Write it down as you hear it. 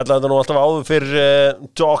Þetta nú alltaf áður fyrir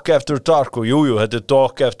Dog After Dark og jújú, þetta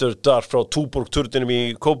Dog After Dark frá Túborg-turninum í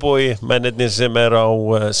Kópavogi, mennirnir sem á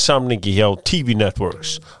samningi hjá TV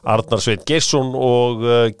Networks, Arnar Sveinn Geirsson og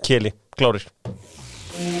Keli, klárir.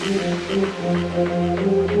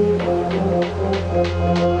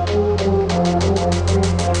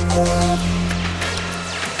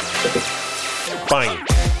 Bang,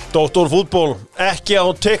 Dr. Fútból, ekki á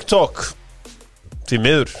TikTok, því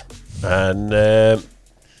miður, en...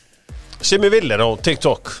 Simmi Will á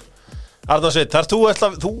TikTok. Arnar Sveinn,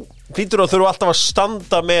 þú hlýtur að þurfa alltaf að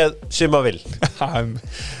standa með Simma Will.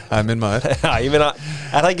 Það minn maður. Já, ég meina,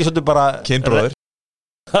 það ekki svolítið bara... Kynbróður.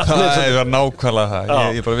 Það var nákvæmlega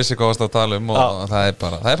það. Ég bara vissi hvað varst að tala og það er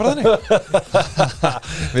bara þannig.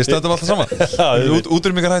 Við stöndum alltaf saman.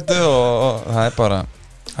 Útrýmingarhættu og það er bara...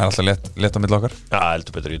 Það er alltaf létt á milli okkar. Já,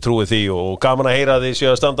 heldur betur, ég trúi því og gaman að heyra því séu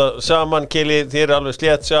að standa saman, Keli, þér er alveg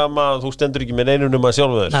slétt saman, þú stendur ekki með neinum nema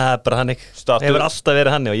sjálfu þér. Það er bara hannig. Það hefur alltaf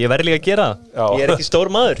verið hannig og ég verði líka að gera það. Ég er ekki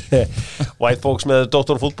stór maður. White Folks með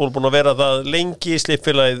Dr. Fútból búin að vera það lengi,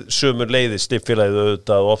 Slippfélagið sömur leiði, Slippfélagið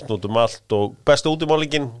auðvitað og oft út allt og besta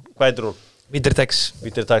útimálingin, hvað heitir hún?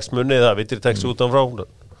 Vítirtex munnið það, Vítirtex utanfrá.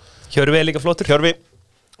 Hjörvi er líka flottur. Hjörvi,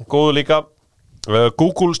 góðu líka.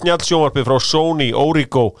 Google snjallsjónvarpið frá Sony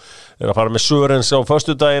Origo að fara með Sörens á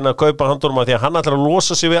föstudaginn að kaupa handorma því að hann ætlar að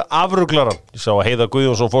losa sig við afruglaran. Ég sá að Heiða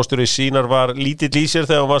Guðjónsson fórstjóri sínar var lítill í sér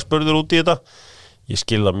þegar hann var spurður út í þetta. Ég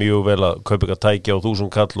skilða mjög vel að kaupa eitthvað tæki á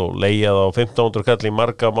 1000 kall og leigja það á 1500 kall í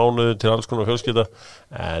marga mánuði til alls konar fjölskylda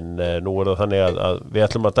en nú er það þannig að við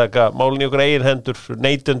ætlum að taka málin í okkur eigin hendur,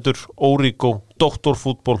 neytendur, Origo, Dr.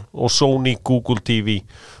 Fútból og Sony Google TV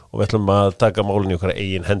og við ætlum að taka málin í okkar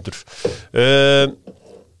eigin hendur.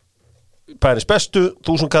 Pæris bestu,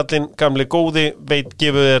 1000 kallinn, gamli góði, veit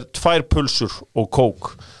gefur þér 2 pulsur og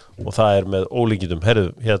kók og það er með ólíkindum.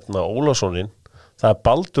 Herðu, hérna Ólafssoninn, það er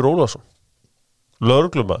Baldur Ólafsson,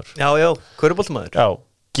 lögreglumaður. Já, körfuboltamaður. Já,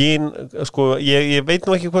 sko, ég veit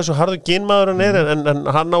nú ekki hvað svo harður ginmaður hann er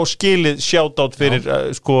en hann á skilið shoutout fyrir,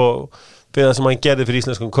 fyrir það sem hann gerði fyrir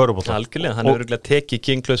íslenskan körfubolta. Algjörlega, hann hefur örugglega tekið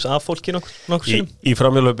kynklaus af fólki nokkuð sinnum. Í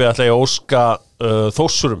framhjálpi ætla ég að óska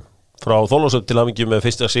Þórsurum frá Þorlákshöfn til hamingju með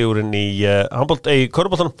fyrsta sigurinn í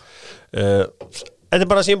körfuboltanum. Þetta er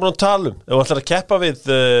bara sem ég er búin að tala um. Ef þú ætlar að keppa við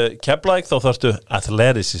Keflavík þá þarftu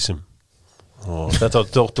athleticism. Og þetta var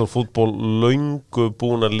Dr. Fútból löngu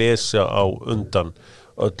búin að lesa á undan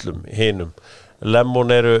öllum hinum.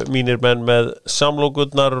 Lemon eru mínir menn með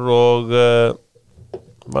samlokurnar og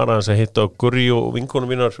var aðeins að hitta á Gurri og vinkonum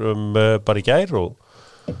mínar bara í gær og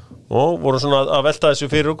voru svona að velta þessu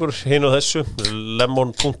fyrir okkur hinn og þessu.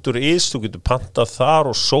 Lemon.is, þú getur pantað þar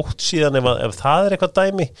og sótt síðan ef það er eitthvað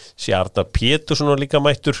dæmi. Arnar Pétursson var líka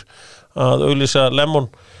mættur að auglýsa Lemon.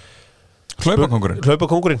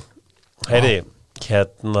 Hlaupakóngurinn. Heyri,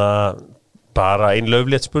 hérna bara ein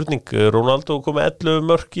löflétt spurning. Ronaldo kom með 11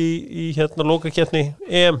 mörk í hérna lokakeppni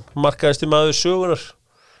EM, markaðist í maður sögunar.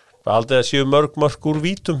 Aldrei að séu mörk úr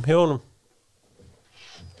vítum hjá honum.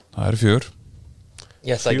 Það eru 4.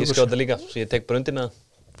 Ég ætla ekki að skjóta líka, svo ég tek bara undir með það.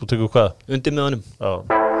 Þú tekur hvað? Undir með honum. Já.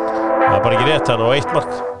 Það er bara ekki rétt, hann á 1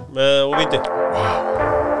 mark og víti.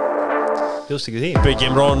 Bjóst ekki því. Big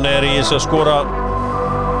Game Ron er í þess að skora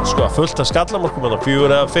fullt af skallamarkum, 4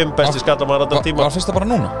 eða 5 besti skallamark allan tíma. Var fyrsta bara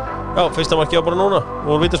núna? Já, fyrsta markið var bara núna.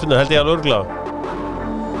 Og vítaspyrnu held ég alveg örugglega.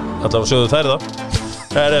 Allavega sögðu þær það.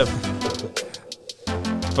 Það er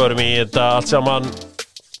förum í þetta allt saman.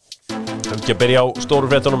 Ekki að byrja á stóru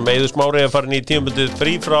fréttunum. Eiður Smári er farin í tímabundið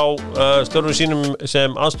frí frá störfum sínum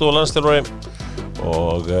sem aðstoðarlandsþjálfari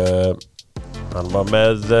og hann var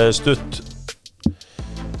með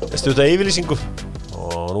stutta yfirlýsingu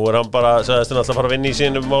og nú er hann bara sagðist hann alltaf að fara að vinna í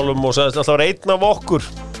sínum málum og sagðist alltaf að vera einn af okkur.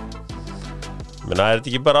 Menn er þetta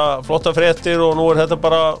ekki bara flotta fréttir og nú er þetta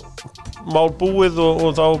bara mál búið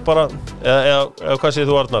og þá bara eða hvað segir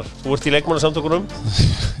þú Arnar? Þú ert í leikmannasamtökunum?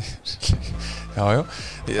 Já.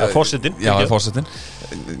 Forsetinn? Já, forsetinn.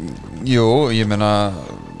 Jú, ég meina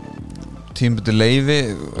tímabundið leyfi,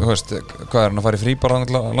 þú veist, hvað er hann að fara í frí bara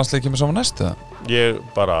landsleikið kemur saman næst eða? Ég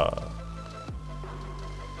bara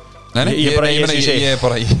Nei, ég er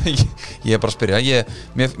bara að spyrja.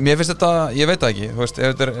 Mér finnst þetta, ég veit það ekki, þú veist,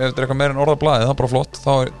 ef þetta er eitthvað meira en orðablaðið, það er bara flott,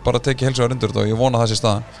 þá er bara að tekið heilsugar undir þetta og ég vona það sé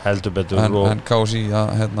staðan. Heldur betur. En KSÍ að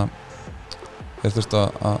þeir þurft að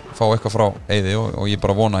fá eitthvað frá Eiði og ég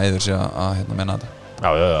bara vona Eiður sé að meina þetta. Já,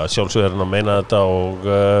 sjálfsögur er hann að meina þetta og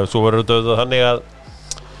svo verður þetta þannig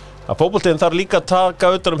að fótboltinn þarf líka að taka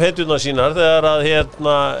utan hetjurnar sínar þegar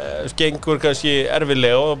að gengur kannski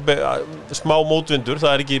erfiðlega og smá mótvindur.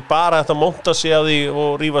 Það er ekki bara hægt að monta sig á því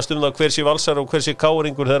og rífast það hver sé valsar og hver sé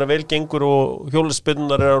káringur þegar vel gengur og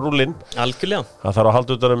hjólisspinnar að rúllinn. Algjörlega. Það þarf að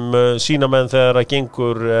halda utan sína menn þegar að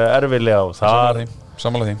gengur erfiðlega og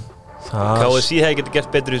Sammála því. KSÍ hefði getið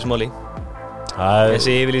gert betur í þessu máli.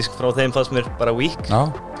 Þessi yfirlýsing frá þeim fannst mér bara weak. Já,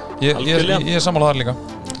 ég er sammála þar líka.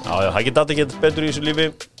 Já, það geti alltaf getið betur í þessu lífi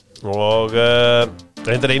og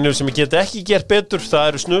reyndar einu sem ég get ekki gert betur, það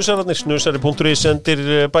eru snusararnir. Snusari.is sendir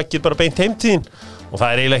bakkið bara beint heimtíðin og það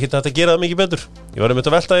er eiginlega ekki hægt að gera það mikið betur. Ég var að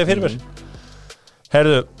velta því fyrir mér.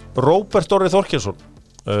 Herðu, Róbert Orri Þorkelsson,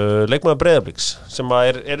 leikmaður Breiðabliks, sem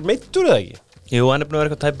er meiddur eða ekki? Jú, hann er búin að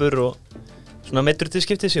vera eitthvað tæpur og svona meiddur til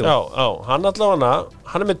skiptis, jú. Já, hann allavega,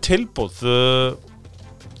 hann er með tilboð.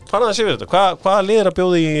 Fann að segja þetta, hvaða lið er að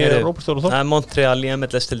bjóða í Róbert Orri Þorkelsson? Það er Montreal í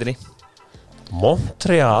MLS-deildinni.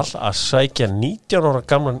 Montreal að sækja 19 ára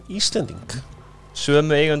gamlan Íslending.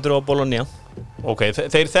 Sömu eigendur á Bologna. Ok,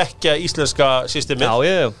 þeir þekkja íslenska systemið.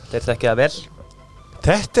 Já, þeir þekkja það vel.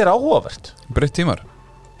 Þetta er áhugavert. Breytt tímar.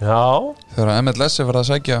 Já. Þegar MLS er verið að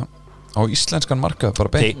sækja á íslenskan markað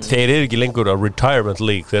bara beint. Þeir eru ekki lengur að retirement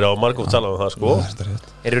league, þeir eru á margum talað það sko.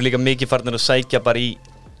 Þeir eru líka mikið farnir að sækja bara í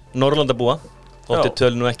Norrlandabúa. Þóttu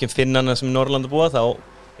tölum nú ekki Finnana sem Norrlandabúa, þá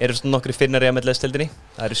eru svona nokkri Finnar í MLS-deildinni.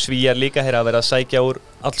 Það eru Svíjar líka, þeir að vera að sækja úr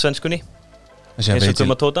allsvenskunni.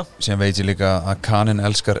 Síðan veit ég líka að Kanin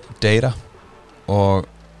elskar Deira og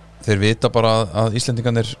þeir vita bara að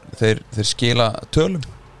Íslendingarnir þeir skila tölum,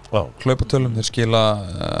 hlaupatölum, þeir skila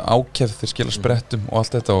ákefð, þeir skila sprettum og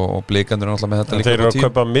allt þetta og blikandur náttúrulega með þetta líka. Þeir eru að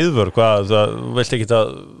kaupa miðvörð,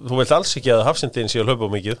 þú vilt alls ekki að hafsendin sé að hlaupa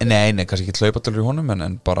mikið? Nei, kannski ekki hlaupatölur í honum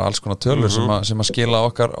en bara alls konar tölur sem að skila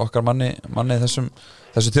okkar manni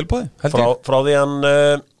þessu tilbúði, held ég. Frá því hann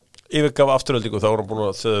yfirgaf afturöldingu þá var hann búin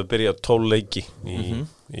að byrja 12 leiki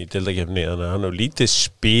í deildakeppni, þannig að hann hefur lítið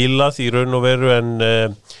spilað í raun og veru en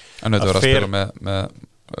þetta verið að spila með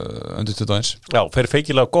undir 21. Já, fer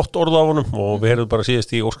feikilega gott orð á honum og við heyrðum bara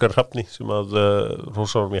síðast í Óskar Hrafni sem að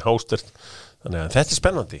hrósarum í Hástert. Þannig að þetta er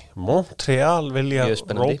spennandi. Montreal vilja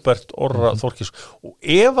Róbert Orra Þorkelsson og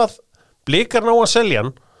ef að Blikar ná að selja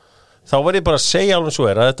hann þá var ég bara að segja alveg svo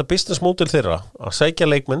að þetta business model þeirra að sækja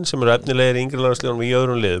leikmenn sem eru efnilegir í yngri landsliðunum í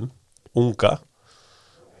öðrum liðum, unga,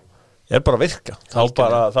 er bara að virka. Þá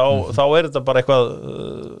er þetta bara eitthvað,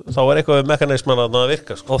 þá er eitthvað mekanisman að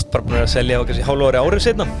virka. Sko. Oft bara búin að selja á kannski hálfu ári árið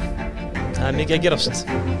seinna. Það er mikið að gerast.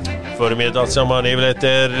 Förum við þetta allt saman, yfirleitt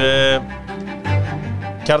er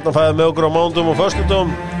kjarnanfæðið með okkur á mánudum og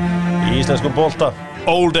föstudum í íslenskum bolta.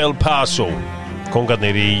 Old El Paso,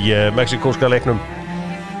 kongarnir í mexikóska leiknum.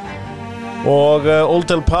 Og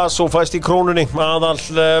Old El Paso fæst í krónunni aðal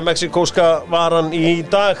mexikóska varan í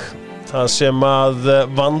dag það sem að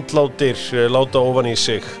vandlátir láta ofan í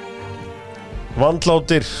sig.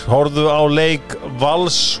 Vandlátir horfðu á leik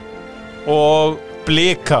Vals og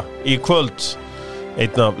Blika í kvöld,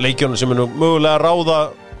 einn af leikjónum sem nú mögulega að ráða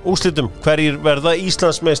úrslitum hverjir verða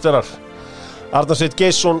Íslandsmeistarar. Arnar Sveinn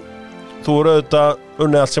Geirsson, þú eru auðvitað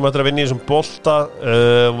unnið allt sem hægt er að vinna í þessum bolta,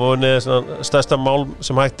 unnið stærsta mál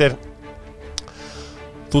sem hægt er.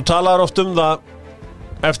 Þú talar oft það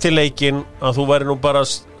eftir leikinn að þú væri nú bara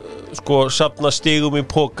safna stigum í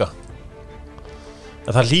póka.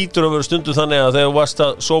 En það hlýtur að vera stundum þannig að þegar þú varst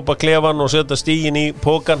að sópa klefan og setja stigin í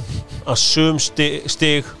pókan að sum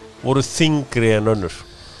stig voru þyngri en önnur.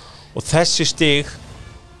 Og þessi stig,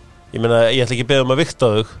 ég meina ég ætla ekki að beða að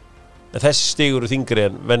vigta þau, en þessi stig eru þyngri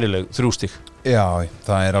en venjuleg 3 stig. Já,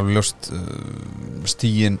 það er alveg ljóst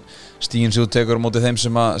stigin sem þú tekur á móti þeim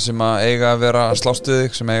sem að eiga að vera að slástu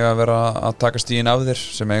þig, sem eiga að vera að taka stigin af þér,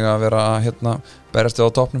 sem eiga að vera að berast þig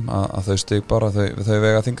á topnum, að þau stig bara þau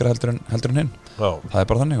vega þyngra heldur en hinn. Já. Það er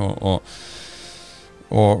bara þannig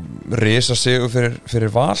og risa sigur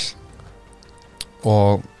fyrir Val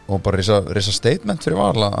og bara risa statement fyrir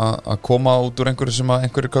Val að koma út úr einhverju sem að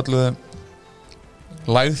einhverju kölluðu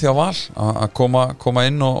lægð þjá Val að koma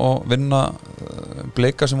inn og vinna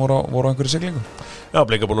Blika sem voru á einhverju siglingu. Já,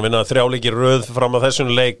 Blika búin að vinna 3 leiki röð fram að þessum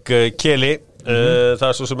leik Keli, það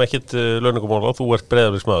er svo sem ekkit launungumál og þú ert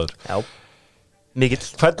Breiðabliksmaður. Já, mikill.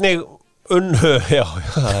 Hvernig unnu, já,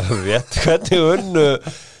 það er rétt,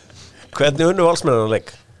 hvernig unnu Valsmennar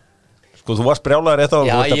leik? Sko, þú varst brjálaður rétt á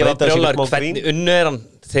Já, ég var brjálaður, hvernig unnu er hann?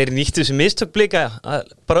 Þeir nýttu þessi mistök Blika,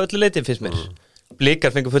 bara öllu leiti finnst mér.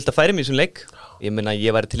 Blikar fengur fullt að færum í þessum leik. Ég meina,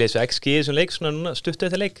 ég var til þessu XG í þessum leik, svona núna stuttu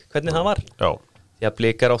þetta leik, hvernig það var. Já. Já,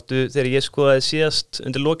 Blikar áttu, þegar ég skoðaði síðast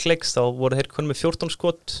undir lokleiks, þá voru þeir konum með 14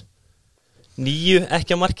 skot, 9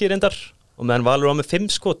 ekki á markið reyndar, og meðan Valur á með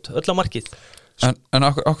 5 skot, öll á markið. En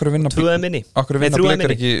okkur vinna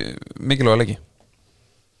Blikar ekki mikilvæga leiki?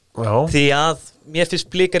 Já. Því að mér finnst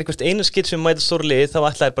Blikar einhvert einu skill sem mæta stóru liði þá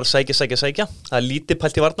ætla þeir bara sækja það er lítið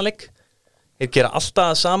pælt í varnarleik þeir gera alltaf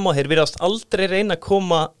það sama og þeir virðast aldrei reyna að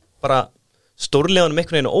koma bara stórliðanum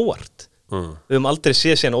einhvern veginn óvart við höfum aldrei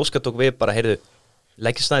séð síðan Óskar tók við bara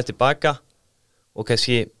leggja staðið tilbaka og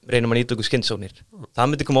kannski reynum að nýta okkur skynsóknir það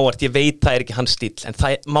myndi koma óvart, ég veit það er ekki hans stíl en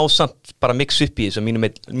það má samt bara mix upp í þessu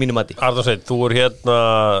mínu mati. Arnar Sveinn, þú er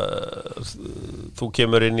þú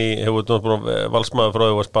kemur inn í hefur náttúrulega valsmaður frá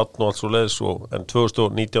því var spann og allt svo leiðis en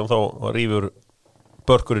 2019 þá rífur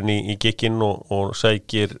börkurinn í gikkinn og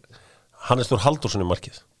sækir Hannes Þór Halldórsson í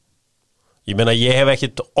markið. Ég meina ég hef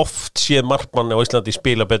ekkit oft séð markmann á Íslandi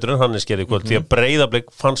spila betur en Hannes gerði kvöld því að Breiðablik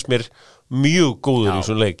fannst mér mjög góður í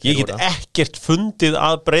þessum leik. Ég get ekkert fundið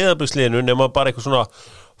að Breiðabliksliðinu nema bara eitthvað svona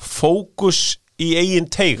fókus í eigin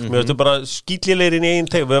teig. Mér finnst bara skýtlilegirinn í eigin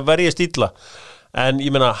teig við að verja stíla. En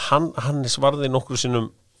ég meina Hannes varði nokkru sinnum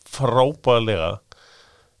frábæðlega.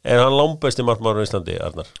 Er hann langbesti markmaður á Íslandi,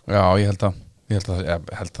 Arnar? Já, ég held að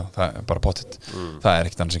það er bara pottitt. Það er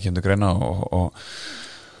ekkert annars sem kemur greina og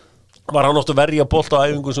Var hann óttu verja bolt á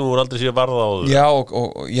æfingu sem þú voru aldrei sér varða á þau? Já, og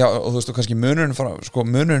þú veist, og kannski munurinn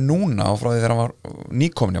núna og frá því þegar hann var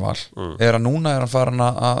nýkomin í Val er að núna er hann farin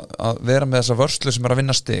að vera með þessa vörslu sem er að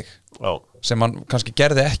vinna stig sem hann kannski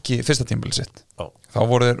gerði ekki fyrsta tímabili sitt. Þá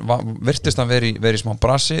virtist hann verið í smá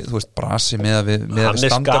brasi, þú veist, brasi með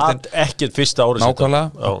standardin. Hann skat ekkert fyrsta árið sitt. Nákvæmlega,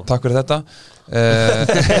 takk fyrir þetta.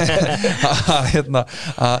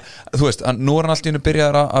 Þú veist, nú er hann allt í einu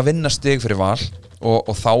byrjaður að vinna stig fyrir Val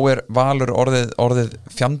og þá er Valur orðið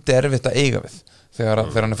fjandi erfitt að eiga við þegar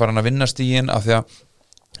hann er farin að vinna stigin af því að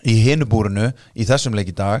í hinubúrinu í þessum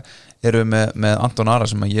leik í dag erum við með Anton Ara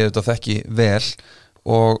sem ég auðvitað þekki vel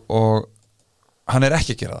og hann er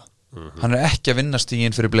ekki að gera það hann er ekki að vinna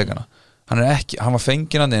stigin fyrir Blikana hann var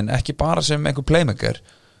fenginn hann inn ekki bara sem einhver playmaker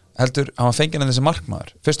heldur, hann var fenginn hann sem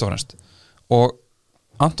markmaður fyrst og fremst og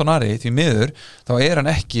Anton Ari því miður þá er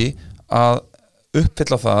hann ekki að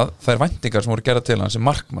uppfylla þær væntingar sem voru gerða til hann sem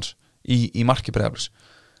markmanns í marki Breiðabliks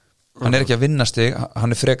hann er ekki að vinna stig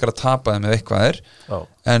hann er frekar að tapa þeim ef eitthvað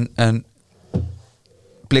en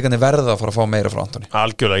Blikandi verða að fara að fá meira frá Antoni.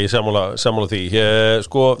 Algjörlega, ég sammála því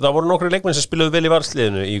sko, það voru nokkru leikmenn sem spiluðu vel í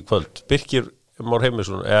varsliðinu í kvöld Birkir Már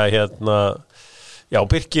Heimisson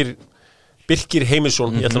Birkir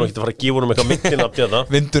Heimisson, ég ætla nú ekki að fara að gefa honum eitthvað mittinafn hérna.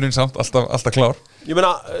 Vindurinn samt, alltaf klár. Ég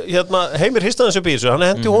meina, Heimir histaði þessu bísu, hann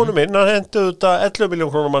hendi honum inn, hann hendi þetta 11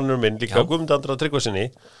 miljón krónur mannum inn, líka Guðmund Andra Tryggvasinni.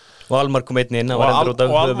 Og Almar kom einn inn, hann var endur út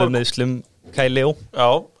af höfuðmeðslum Kæli og. Já,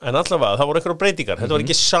 en allavega, það voru einhverjum breytingar. Þetta var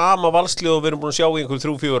ekki sama valslið og við erum búin að sjá í einhver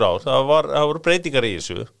 3-4 ár. Það voru breytingar í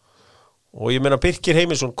þessu. Og ég meina, Birkir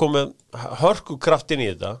Heimisson kom með hörkukraft inn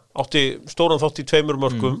í þetta, átti stóran þátt í 2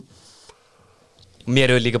 mörkum.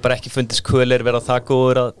 Mér hefur líka bara ekki fundist Köhler vera það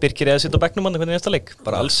góður að Birkir eða sitt á bekknum hann hvernig næsta leik,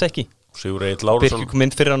 bara alls ekki. Sigur Egill Lárusson Birkir kom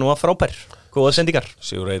inn fyrir hann og var frábær, góða sendingar.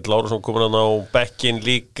 Sigur Egill Lárusson kom hann á bekkinn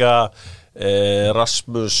líka,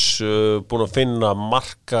 Rasmus búin að finna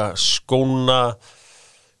marka skóna.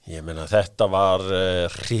 Ég meina þetta var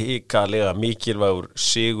hrikalega mikilvægur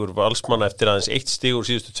sigur valsmanna eftir aðeins 1 stig úr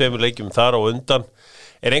síðustu 2 leikjum þar á undan.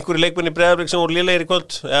 Er einhverju leikmenn í Breiðablik sem voru lélegir í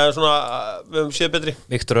kvöld? Eða svona, við höfum séð betri?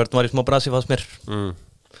 Viktor Örn var í smá brasi fannst mér.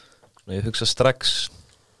 Ég hugsa strax.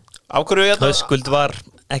 Á hverju Höskuld var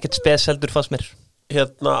ekkert spesheldur fannst mér.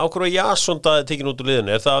 Á hverju Jason Daði tekin út úr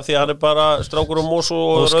liðinu? Er það af því að hann er bara strákur og mosu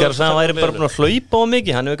og Óskar sagði að hann væri bara búin að hlaupa á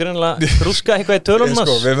mikið. Hann hefur greinilega rúskað eitthvað í tölunum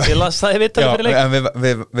hans. Ég las það í viðtali fyrir leik. En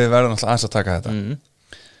við verðum alltaf aðeins að taka þetta.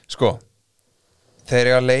 Sko,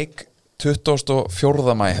 þeir eiga leik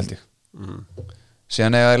 24. maí held ég.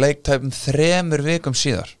 Síðan eiga leiktæpum 3 vikum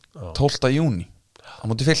síðar 12. júní á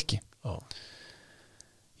móti Fylki.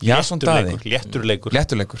 Jason Daði létturleikur.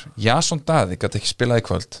 Jason Daði gat ekki spilað í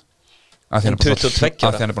kvöld af því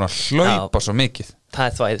hann er búin að hlaupa svo mikið.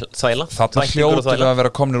 Það er þvæla. Það hljótur að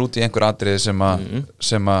vera komnir út í einhver atriði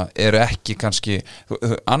sem eru ekki kannski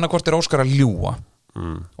annarkvort er Óskar að ljúga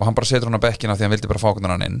og hann bara setur hann á bekkina því hann vildi bara fá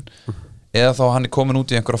hann inn eða þá hann er komin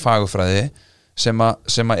út í einhverja fagurfræði sem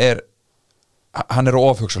er hann er að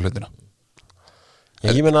ofhugsa hlutina.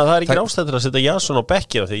 Ég meina að það er ekki ástæður að setja Jason á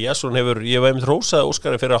bekkina því Jason hefur, ég var einmitt rósað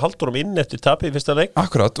Óskari fyrir að halda honum inn eftir tapið í fyrsta leik.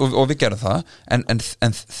 Akkurat, og við gerum það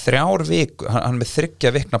en 3 vikur, hann er með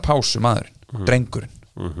 3 vikna pásu maðurinn, drengurinn.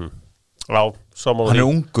 Já, saman. Hann er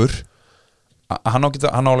ungur hann á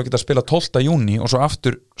að geta að spila 12. júní og svo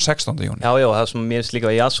aftur 16. júní. Já, það sem mér finnst líka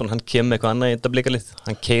að Jason, hann kemur eitthvað annað í þetta blikalið,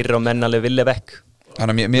 hann keyrir á menn alveg vilja vekk.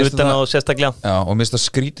 Utan á sérstaklega. Já, og mér finnst það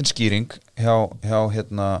skrítin skýring hjá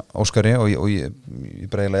Óskari og ég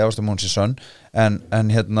breiðilega efast Mónsi Sönn en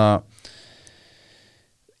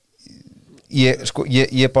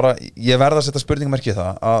ég verða að setja spurningamerki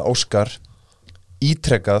það að Óskar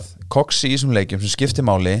ítrekkað koksi í þessum leikjum sem skiptir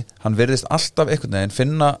máli, hann virðist alltaf einhvern veginn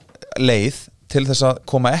finna leið til þess að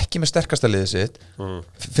koma ekki með sterkasta liðið sitt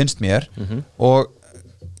finnst mér og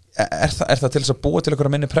er það til þess að búa til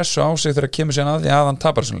einhverja minni pressu á sig þegar kemur síðan að því að hann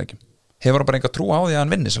tapar þessum leikjum hefur hann bara enga trú á því að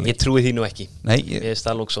hann vinni þessum leikjum? Ég trúi því nú ekki. Nei, ég er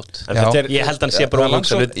stálóksótt. Ég held hann sé bara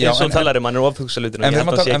ofhugsalut eins og talar hann er ofhugsalut en við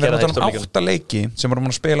erum að tala 8 leiki sem vorum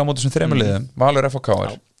að spila á móti þessum 3 liðum Valur F og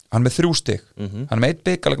KR, hann með 3 stig hann með 1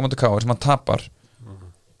 bikarleik á móti KR sem hann tapar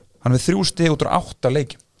hann með 3 stig út úr 8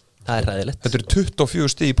 leikjum. Það er ræðilegt. Þetta eru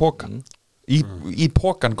 24 stig í pókan í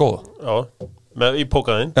pókan góða í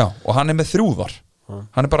pókaðinn og hann er með 3 þar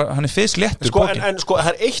hann er fyrst léttur pókin en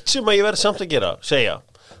það er eitt sem að ég verð samt að segja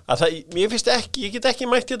að ég get ekki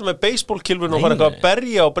mætt þetta með baseballkilvun og fara eitthvað að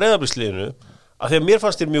berja á Breiðabliksliðinu af því að mér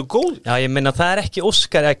fannst þér mjög góð. Já, ég meina það er ekki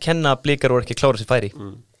Óskar að kenna að Blikar voru ekki klára sér færi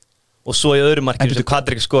og svo í öðru markinu sem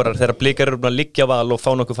Patrik skorar þegar Blikar eru búin að liggja á val og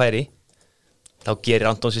fá nokkuð færi þá gerir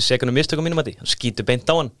Antons í sekundum mistökum mínum að því hann skýtur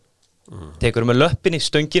beint á hann tekur með löppinni,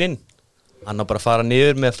 stöngir inn hann á bara að fara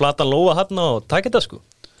niður með flatan lóa hann og taka þetta sko.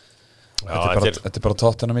 Þetta er bara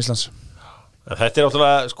tóttunum Íslands. Þetta er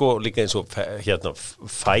náttúrulega líka eins og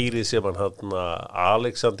færið sem hann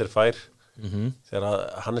Alexander fær þegar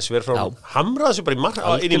hann er sver frá hamraði sér bara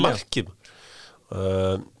inn í markið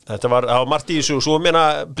þetta var margt í þessu og svo meina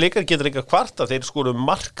Blikar getur líka kvarta þeir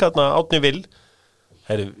mark Árni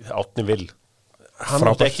Vill hann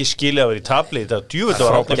átti ekki skilja að vera í tabli þetta djúvill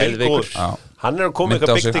var Árni Vill góður hann er að koma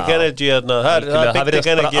eitthvað big energy það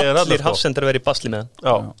verðast bara allir hafsendar að vera í basli með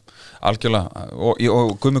hann algjörlega og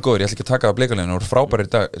Guðmi góður, ég ætla ekki að taka það Blikaleginu og frábæri í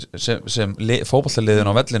dag sem fótballtaliðin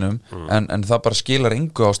á vellinum en það bara skilar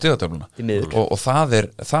engu á stigatöfluna og það er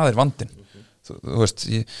vandinn þú veist,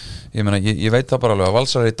 ég meina ég veit það bara alveg að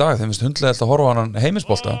Valsar í dag þeim finnst hundlegast að horfa á hann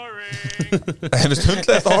heimisbolta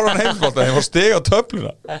þeim var stig á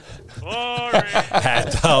töfluna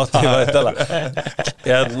þetta átti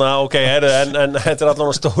þetta ok, en þetta er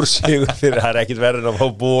allavega stór sigur fyrir það er ekkit verður að fá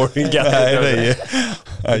boring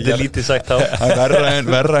þetta er lítið sagt þá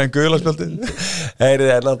verra en guðlaspjaldin en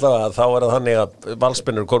allavega þá er það þannig að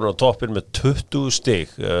Valsmenn eru komin á toppin með 20 stig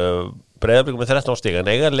Breiðablik með 13 stig en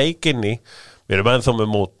eiga leikinni við erum ennþá með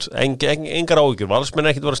mót engar áhyggjur, Valsmenn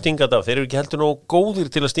ekkert var að stinga þetta af þeir eru ekki heldur nógu góðir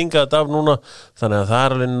til að stinga þetta af núna þannig að það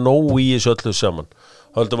er alveg nóg í þessu öllu saman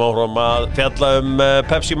höldum áfram að fjalla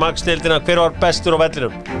Pepsi Max-deildina hver var bestur á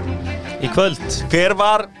vellinum? Í kvöld hver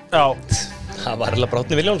var, það var alveg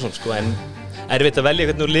Árni Vilhjálmsson en erfitt að velja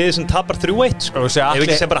hvernig úr liði sem tapar 3-1 ef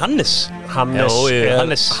ekki sem bara Hannes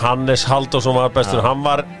Halldórsson var bestur hann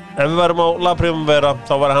var, ef við verum á Lapríum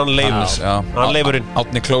þá var hann Leifur hann Leifurinn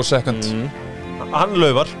Árni close second hann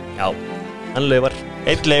Laufar hann Laufar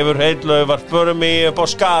einn Laufar förum í upp á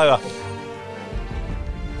Skaga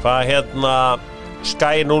hvað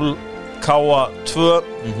Skæ 0 Káa 2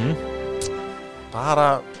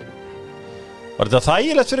 bara var þetta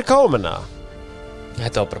þægilegt fyrir Káamenna?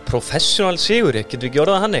 Þetta var bara professional sigur getur við ekki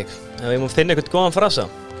orðað hann ef við múum finna eitthvað góðan frasa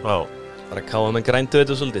bara Káamenn grændu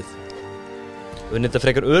þetta svolítið þetta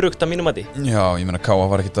frekar örugt að mínum að því Já, ég meina Káa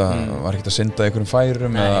var ekkert að synda einhverjum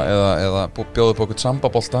færum eða bjóðu på eitthvað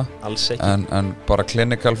sambabolta alls ekki en bara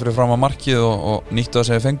klinikal fyrir fram að markið og nýttu að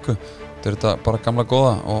segja fengu þetta er þetta bara gamla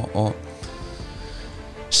góða og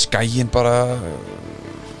Skæin bara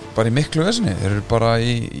í miklu vesinni þeir eru bara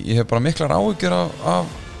ég hef bara miklar áhyggjur af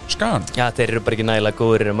Skagan Já, þeir eru bara ekki nægilega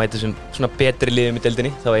góður að mæta þessum svona betri liðum í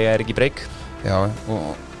deildinni þá er ekki breyk Já,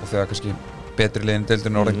 og þegar kannski betri liðin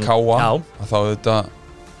deildin orðin Káa að þá auðvitað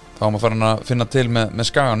þá maður farin að finna til með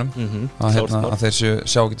Skaganum að þeir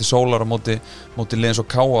sjá ekki til sólar á móti liðin svo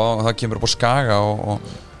Káa og það kemur upp á Skaga og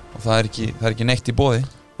það er ekki neitt í boði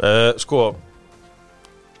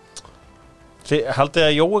haldið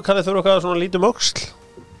að Jói kalli þurfa eitthvað svona lítið öxl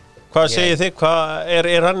hvað segir þið, hvað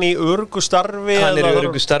er hann í örgu starfi? Hann er í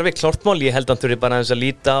örgu starfi, klártmál ég held að hann þurfi bara að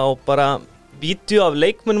líta á bara vídeo af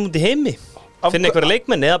leikmennum út í heimi finna einhverja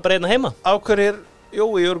leikmenn eða bara einna heima Á hverju er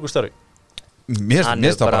Jói í örgustarfi? Mér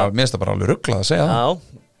finnst það bara alveg ruglað að segja það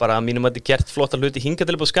bara mínum að þetta gert flotta hluti hingað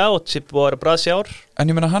til upp á Skátt sem búið að vera brasi ár En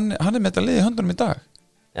ég meina hann er með þetta lið í höndunum í dag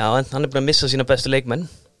Já, en hann er bara að missa sína bestu leikmenn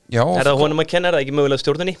Já, Er það honum að kenna, er það ekki mögulega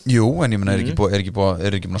stjórninni? Jú, en ég meina er ekki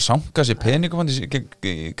búin að sanga sér peningum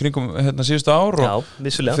kringum síðustu ár og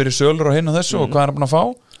fyrir sölur og hinn og þessu og hvað er hann búin að fá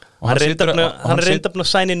Hann er reynda búin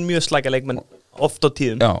að sæna inn mjög slæka leikmenn oft á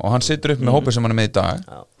tíðum Já, og hann situr upp með hópið sem hann er með í dag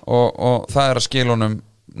og það er að skila honum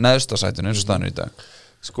neðsta sætinu eins og staðinu í dag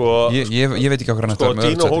Ég veit ekki hvað hann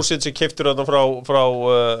Dino Hósins sem keyptur þarna frá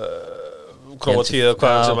Króatíu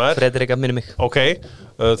hvað sem Fredrika minni mig Ok,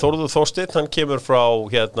 Þórður Þorsteinn, hann kemur frá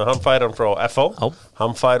hann fær hann frá FH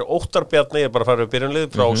hann fær Óttar Bjarni, ég bara farið við byrjunlið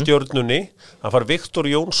frá Stjörnunni, hann fær Viktor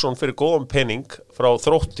Jónsson fyrir góðan penning frá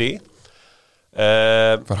Þrótti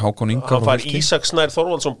Hákon Inga hann fær Ísak Snær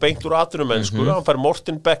Þorvaldsson beint úr atvinnumennsku hann fær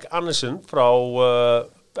Morten Beck Andersen frá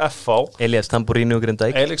FH Elias Tamburini og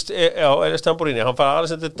Grindavík Elias Tamburini, hann fær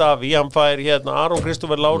Alexander Daví hann fær Aron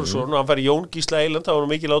Kristoffer Lárusson hann fær Jón Gísla Eiland, það var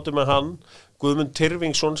mikið látið með hann Guðmund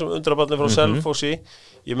Tyrfingsson sem undrabarni frá Selfossi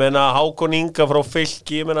ég meina Hákon Inga frá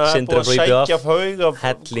Fylki ég meina það er búið að sækja haug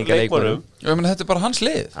af leikmönnum ég meina þetta er bara hans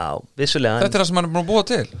lið vissulega þetta er það sem hann er búin að búa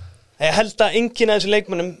til ég held að enginn af þessu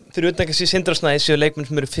leikmönnum fyrir utan ekki að sé Sindri og Snæði séu leikmönn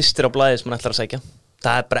sem eru fyrstir á blaði sem hann ætlar að sækja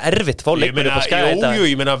það er bara erfitt að fá leikmenn upp á Skæða þetta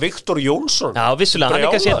ég meina Viktor Jónsson já, vissulega, hann er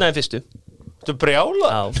ekki að setna þeim fyrstu þetta er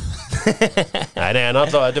brjála nei, en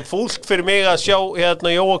alltaf, þetta er fúlt fyrir mig að sjá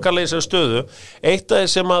Jóa Karli í þessari stöðu eitt af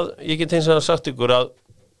því sem að ég get eins og sagt ykkur að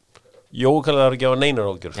Jóa Karli þarf ekki að hafa neinar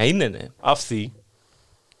ágjör nei. af því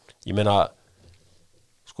ég meina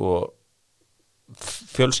sko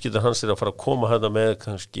fjölskyldan hans er að fara að koma hérna með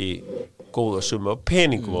kannski góða summa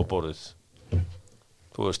peningum á borðið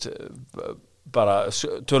þú veist bara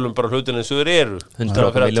tölum bara hlutin eins og þeir eru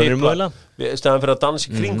 100 milljónir mögulega staðan fyrir að dansa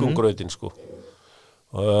í kringum grötin sko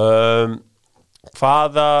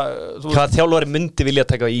hvaða þjálfari myndi vilja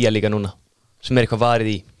taka á IA líka núna sem er eitthvað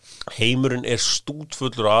varið í heimurinn er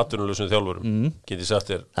stútfullur á atvinnuleysum þjálfurum get ég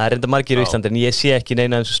sagt þér það er enda margir í Íslandi en ég sé ekki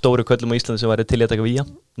neina af þessu stóru köllum á Íslandi sem væri til að taka á IA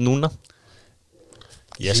núna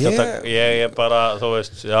ég er bara þú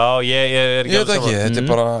veist ég er ekki alls saman þetta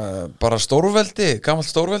er bara stórveldi gamalt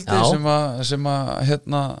stórveldi sem að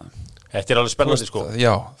þetta er alveg spennandi sko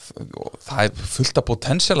já, það er fullt af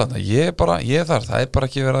potential ég er þar, það er bara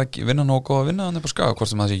ekki verið að vinna nógu góð að vinna þannig på Skaga,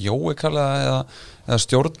 hvort sem það sé Jói Karli eða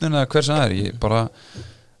stjórnin eða hver sem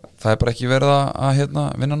það er bara ekki verið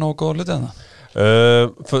að vinna nógu góð að hluti þannig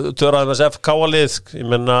Töraðarnas FK-lið ég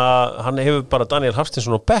menna, hann hefur bara Daniel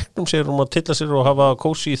Hafstinsson á bekknum sér að tilla sér og hafa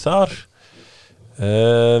kósi þar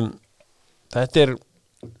þetta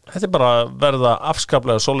er bara verða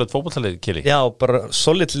afskaplega solid fótboltalið Kili já, bara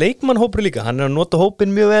solid leikmannhópur líka hann er að nota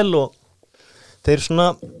hópin mjög vel og þeir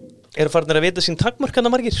eru farnir að vita sín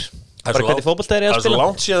takmarkana margir bara hvernig fótbolta er að spila það er svo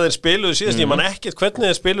langt síðan þeir spiluðu síðast ég man ekkert hvernig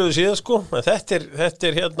þeir spiluðu síðast sko en þetta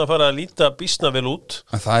er að fara að líta býsna vel út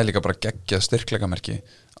en það er líka bara geggjað styrkleikamerki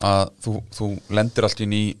að þú lendir allt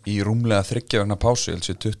í rúmlega 3 vegna pásu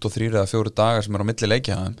 23 eða 4 dagar sem er á milli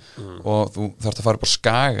leikja og þú þarft að fara upp á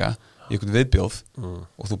Skaga í einhvern viðbjóð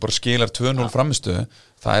og þú bara skilar 2-0 framistöðu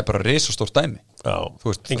það er bara risastórt dæmi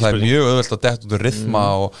veist, það er mjög auðvelt að detta út úr rytma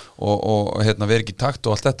og vera ekki í takt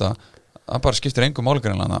og allt þetta það bara skiptir engum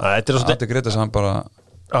málingarinn Addi Gretas hann bara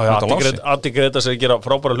Addi Gretas er að gera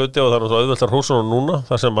frábæra hluti og það er auðvelt að hrósa hún núna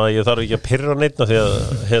þar sem að ég þarf ekki að pirra neitt því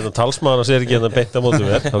að talsmaðurna sér ekki beint á móti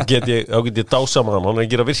mér þá get ég dásama hann er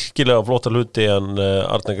að gera virkilega flotta hluti en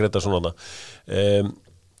Addi Gretas svona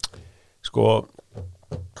sko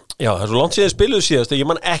já, það er svo langt síðan spiluðu síðast ég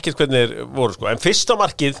man ekkert hvernig þeir voru sko en fyrsta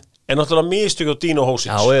markið er náttúrulega mistök á Dino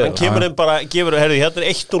Hósins hann kemur þeim bara, hérna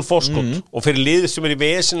er 1-0 forskot og fyrir liðið sem er í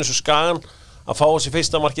vesinu svo Skagan að fá þessi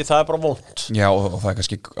fyrsta markið það er bara vont já og það er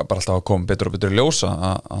kannski bara alltaf að koma betur og betur í ljósa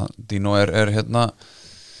að Dino er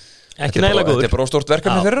ekki nægilega góður þetta er bara stórt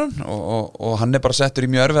verkefni fyrir hann og hann er bara settur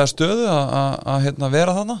í mjög erfiða stöðu að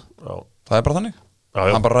vera þarna það er bara þannig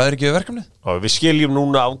hann bara ræðir ekki við verkefni við skiljum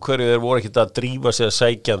núna af hverju þeir voru ekkert að drífa sig að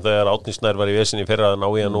sækja þegar Árni Snær var í vesinni fyrir að ná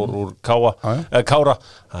í hann úr Kára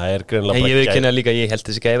það er greinilega ég vil kynna líka, ég held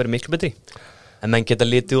þessi gæði verið miklu betri en menn geta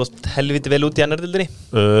litið og helviti vel út í annar dildinni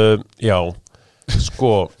já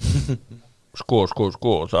sko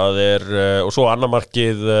það er og svo annar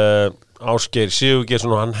markið Ásgeir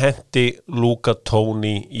Sigurgeirsson og hann hendi Luka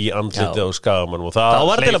Tóni í andlitið á Skagamann og þá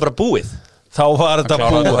var þetta bara búið þá var þetta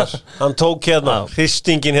búið hann tók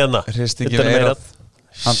hristingin meirað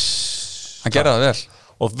hann gerði það vel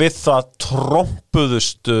og við það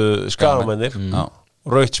trompuðust Skagamennir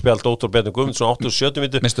rautt spjald Óttar Bjarni Guðmundsson 87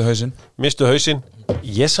 mínútur mistu hausinn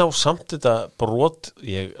ég sá samt þetta brot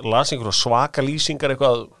ég las einhverja svaka lýsingar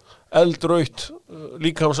eitthvað eldrautt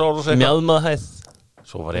líkamsár mjadmaðhæð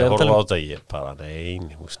svo var ég að horfa á þetta ég bara nein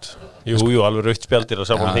jú alveg rautt spjaldir á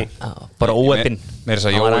saman því bara óeppin mér er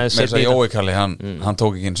þess að Jói Karli hann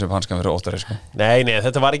tók ekki eins og hann skan fyrir óttari sko. nei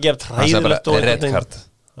þetta var ekki ræðilegt það er redkart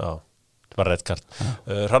það var redkart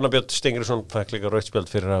Hrannabjörn Stengriðsson fekk líka rautt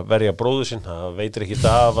spjald fyrir að verja bróðu sinn það veitir ekki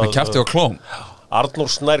af með kjafti og klóm Arnór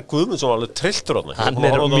Snær Guðmundsson var alveg trilltur hann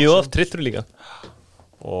er mjög oft trilltur líka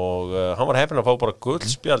og hann var heppinn að fá bara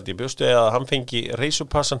gullspjald. Ég bjóstu að hann fengi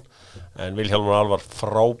reisupassan, en Vilhjálmur Alvar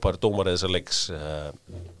frábær dómari þessar leiks,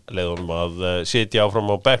 leiðunum að sitja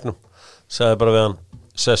áfram á bekknum, sagði bara við hann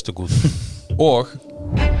sestu gúð. Og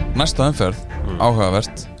næsta umferð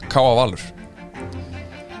áhugavert, K.A. Valur.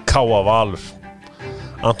 K.A. Valur,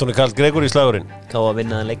 Antoni Karl Gregor í slagurinn. K.A.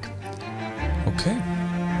 vinnaðan leik. Ok,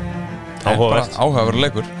 Áhugaverð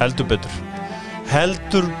leikur. Heldur betur.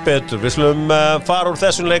 Við slum fara úr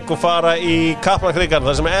þessum leik og fara í Kaplakrikar,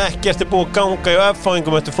 þar sem ekkert búið að ganga í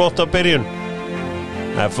F-fáingum eftir flotta byrjun.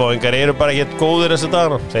 F-fáingar eru bara ekkert góðir þessa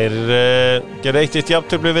dagana. Þeir gera 1-1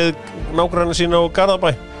 jafntefli við nágranna sína á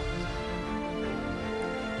Garðabæ.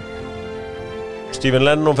 Stephen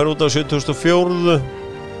Lennon fer út á 74.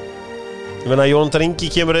 Ég meina að Jónatan Ingi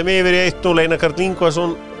kemur þeim yfir í 1-0, Einar Karl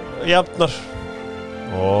Ingvarsson jafnar.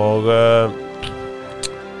 Og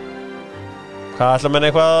hvað ætla menn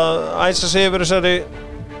eitthvað að æsa sig yfir þessari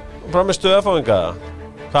framistu F-fáinga?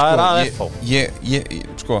 Hvað er að F-fá?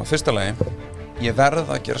 Sko, fyrsta lagi, ég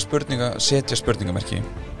verð að gera setja spurningamerki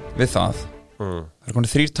við það. Það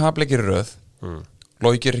komið 3 tapleikir í röð.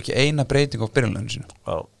 Logi gerir ekki eina breyting á byrjunleginu sínu.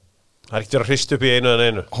 Já. Það ekki að hrist upp í einu en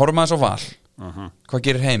einu. Horfum aðeins á Val. Hvað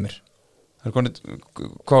gerir Heimir? Það komið,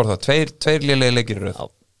 hvað var það? 2 lélegir leikir í röð. Já.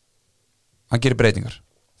 Hann gerir breytingar,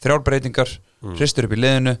 3 breytingar, hristur upp í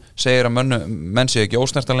liðinu, segir að menn séu ekki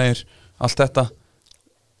ósnertanlegir, allt þetta.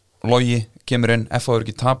 Logi kemur inn, F.A. er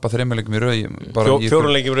ekki tapa 3 leikum í röð.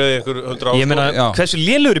 4 leikum í röð, einhver 100 Ég meina, hversu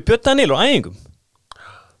lélugur í Björn Daníel og æfingum?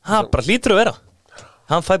 Það bara hlýtur að vera.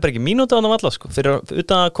 Hann fæ bara ekki mínútu á hann alla, sko, fyrir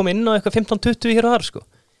utan að koma inn á eitthvað 15-20 hér og þar, sko.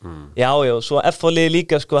 Já, svo F.A. liði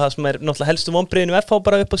líka, sko, það sem er náttúrulega helstu vonbrigðinu F.A.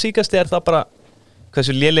 bara upp á síkasti er það bara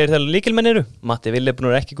hversu lélegir þegar líkilmenn eru. Matti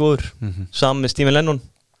Villebnur er ekki góður, saman með Stephen Lennon.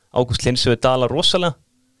 Ágúst Lindsöðu dala rosalega.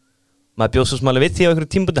 Maður bjóð svo smálega við því á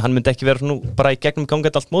einhverju tímabundi, hann myndi ekki vera nú bara í gegnum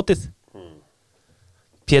gangað allt mótið.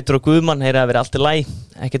 Pétur og Guðmann heyra að vera allt í læg,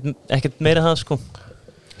 ekkert meira það, sko.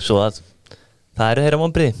 Svo að það eru þeirra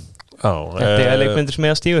vonbrigði. Þetta er leikmyndir sem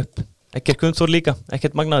eiga að stíga upp. Ekkert Guðmþór líka,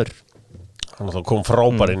 ekkert magnaður. Þannig að það kom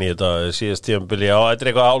frábær inn í þetta síðast tímabili. Já, þetta er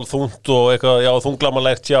eitthvað hálfþungt og eitthvað, já,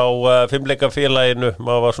 þunglamalegt hjá fimmleikafélaginu.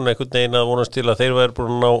 Maður var svona einhvern veginn að vonast til að þeir væru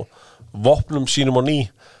búin á vopnum sínum á ný.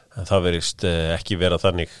 En það verðist ekki vera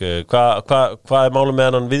þannig. Hvað er málið með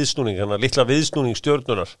hennan viðsnúning, hennan litla viðsnúning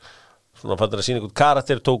stjörnunar? Svona fannir að sína einhvern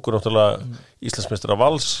karakter, tókur náttúrulega Íslandsmeistara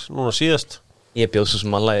Vals núna síðast. Ég bjóð svo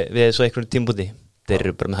sem alveg við svo einhverjum tímabúti. Þeir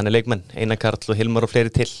eru bara með hann leikmenn, Einar Karl og Hilmar og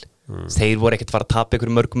fleiri til. Þeir voru ekkert fara að tapa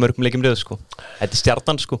einhverjum mörgum leikjum röð, sko. Þetta er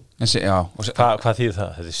Stjarnan, sko. Hvað þýðir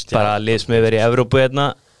það? Þetta er Stjarnan. Bara lið sem hefur verið í Evrópu hérna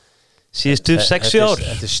síðustu 6-7 ár.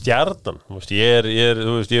 Þetta er Stjarnan. Þú veist,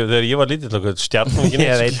 þegar ég var lítill, Stjarnan ekki neitt.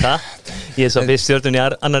 Ég veit það. Ég er svo fyrst stjórnum í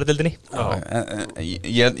annarri deildinni.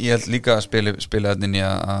 Ég held líka að spila þetta inn í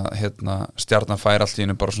að Stjarnan fær allt í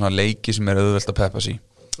einu bara svona leiki sem er auðvelt að peppa sig.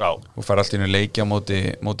 Og fær allt í einu leiki á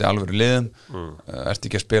móti alvöru liðum. Ertu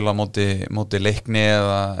ekki að spila á móti Leikni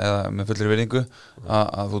eða með fullri virðingu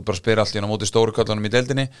að þú bara spila allt í einu á móti stóru köllanum í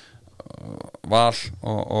deildinni, Val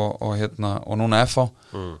og núna FH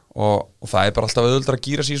og það er bara alltaf auðveldara að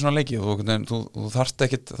gíra sig í svona leiki og þú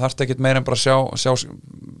þarft ekkit meira en bara sjá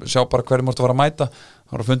bara hverjum vortu að fara að mæta.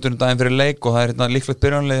 Það var að fundunum daginn fyrir leik og það er líklegt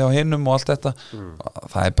byrjunleið á hinnum og allt þetta.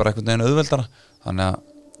 Það er bara einhvern veginn auðveldara, þannig að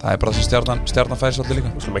það er bara það sem Stjarnan færi svolítið líka.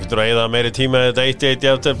 Við slum ekki að eyða meiri tíma þetta 1-1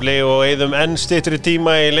 jafntefli og eyðum enn styttri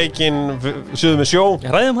tíma í leikinn suður með sjó.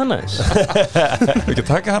 Ræðum hann aðeins. Við ekki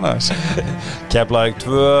taka hann aðeins. Keflavík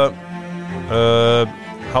 2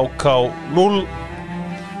 HK 0.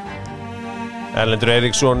 Erlendur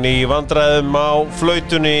Eiríksson í vandræðum á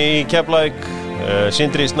flautunni í Keflavík.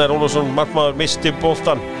 Sindri Snær Ólafsson markmaður misti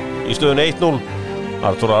boltan í stöðun 1-0.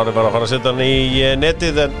 Artur Ari var að fara að setja hann í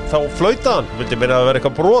netið en þá flautaði hann, vildi meina að vera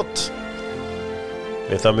eitthvað brot.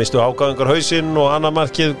 Við það mistu hákaðingar hausinn og annað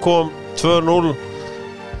markið kom 2-0.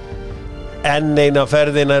 Enn eina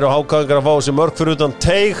ferðina eru hákaðingar að fá þessi mörk fyrir utan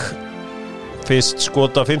teig. Fyrst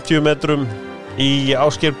skota 50 metrum í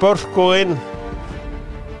Ásgeir Börk og inn.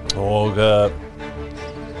 Og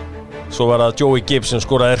svo var það Joey Gibbs sem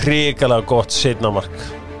skoraði hrikalega gott seinna mark.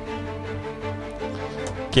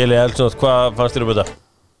 Keli Eldsson, hvað fannst þér þetta?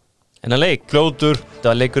 En að leik, Fljótur. Það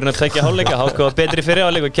var leikurinn að tekja hálfleika, HK var betri fyrir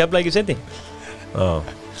hálfleik og Keflavík ekki sendi.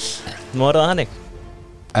 Nú var það hannig.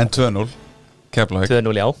 En 2-0, Keflavík.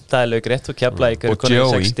 2-0, já, það er laugrétt og Keflavík er konið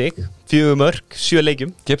 6 stig, 4 mörk, 7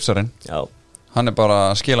 leikjum. Gibsarinn, já. Hann er bara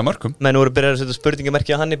að skila mörkum. Menn voru byrjað að setja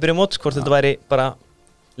spurningamerki á hann í byrjumót, hvort þetta væri bara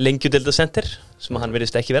lengjudelda center, sem hann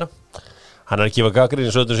virðist ekki vera. Hann er ekki að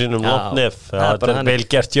gagnrýna sötum sínum langt nef. Það er vel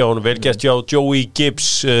gert hjá hann, vel gert hjá Joey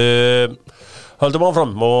Gibbs. Höldum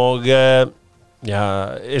áfram og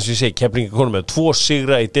Já, eins og ég segi, Keflavík konum með 2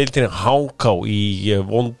 sigra í deildinni, HK í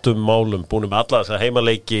vondum málum, búin með alla þessa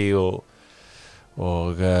heimaleiki og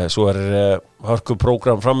svo hörku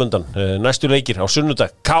prógram framundan. Næstu leikir á sunnudag,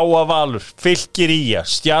 K.A. Valur, Fylkir IA,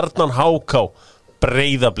 Stjarnan HK,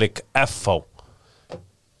 Breiðablik FH.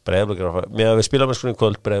 Breiðablik með að við spilamennskunni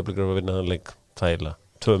kvöld, Breiðablik að vinna þann leik þægilega,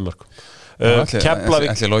 2 mörg. Keflavík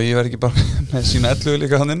Ætli Logi verði ekki bara með sína 11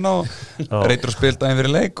 líka hann inn á reytur og spil daginn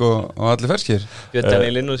fyrir leik og allir ferskir Björn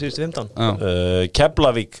Eilinn og síðustu 15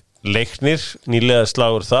 Keflavík Leiknir, nýlega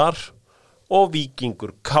slagur þar og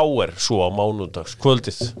Víkingur KR svo á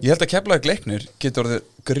mánudagskvöldið. Ég held að Keflavík Leiknir getur orðið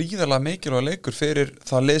gríðarlega mikilvæg leikur fyrir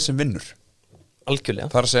það lið sem vinnur. Algjörlega.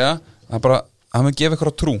 Það að segja, það bara hann mun gefa ykkur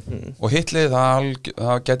á trú og hitlið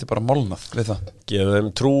það geti bara molnað við það. Gefur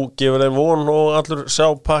þeim trú, gefur þeim von og allur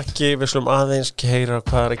sápakki. Við slum aðeins heyra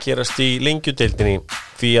hvað að gerast í lengjudeildinni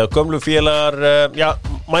því að gömlu félagar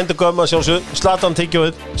mændu gömma sjálfsög Zlatan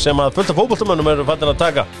tyggjóið sem að fullt af fótboltamönnum eru fattin að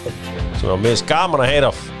taka sem að mér gaman að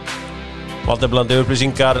heyra af. Valdeblandi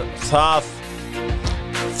upplýsingar það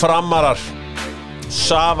Framarar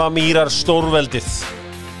Safamýrar stórveldið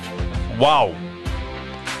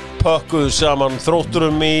pökkuðu saman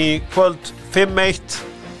Þrótturum í kvöld 5-1.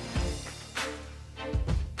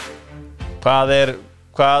 Hvað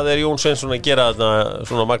er Jón Sveinsson að gera þarna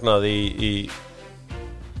svona magnað í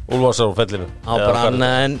Úlfarsárfellinu? Bara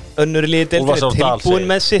annað en önnur lið deildinni tilbúin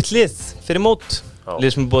með sitt lið fyrir mót.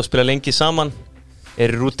 Lið sem er búið að spila lengi saman.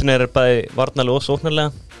 Rútinir bæði varnarlega og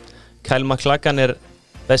sóknarlega. Kyle McLachlan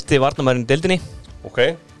besti varnarmaðurinn í deildinni.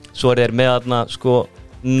 Okay. Svo þeir með þarna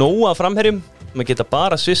nóga framherjum. Maður geta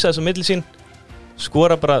bara svissa þessu milli sín,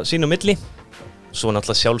 skora bara sín á milli. Svo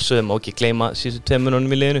náttúrulega sjálfsögum og ekki gleyma síðustu 2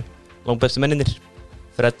 mönnunum í liðinu, langbestu menninir,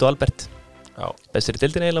 Fred og Albert. Bestir í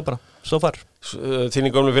deildinni eiginlega bara, svo far.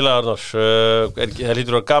 Þínir gömlu félagarnar, það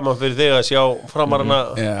lítur að gaman fyrir þig að sjá Framarana.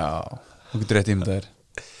 Já, þú getur rétt ímyndað þér.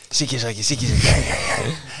 Sikki.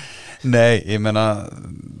 Nei, ég meina,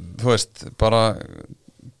 þú veist, bara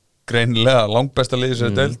greinilega langbesta liðið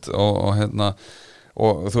sér deild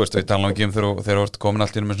og þú veist, við tala ekki þegar þú ert komin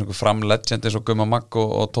allt í með svona framlegend eins og Gumma Magg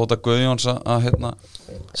og Tóta Guðjóns að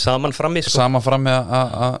saman frammi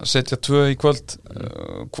að setja 2 í kvöld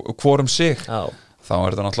hvorum sig. Þá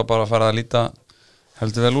þetta náttúrulega bara að fara að líta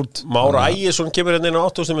heldur vel út. Már Ægisson kemur inn á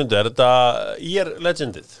 80. myndu, þetta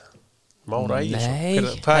legendið? Már Ægisson? Nei,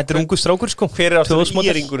 þetta ungu strákur Hver aftur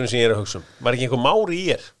íringurinn sem ég að hugsa Var ekki einhver Már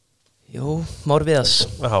Jú, Már Viðars.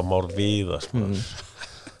 Már Viðars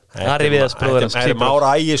Ari Viðars bróðir hans klipur. Már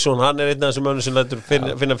Ægisson, hann einn af þessum mönnum sem lætur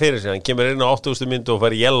finna fyrir sig. Hann kemur inn á 80. myndu og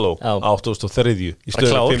fær yellow á 83. í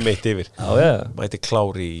stöðu 5-1 yfir. Mæti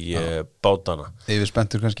klár í bátana. Yfir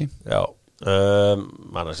spenntur kannski. Já.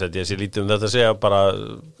 Annars ég sé lítið þetta að segja bara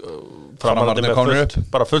Framararnir með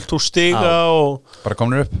bara fullt úr stiga og bara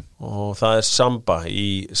komnir upp og það samba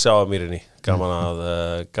í Safamýrinni. Gaman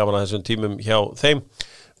að þessum tímum hjá þeim.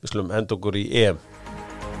 Við slum henda okkur í EM.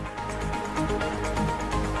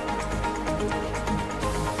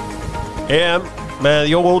 EM með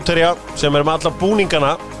Jóa Úterja sem með alla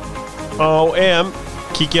búningana á EM.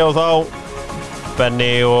 Kíkja á þá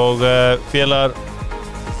Benni og félagar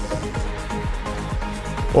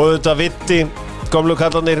og þetta Vitti gamlu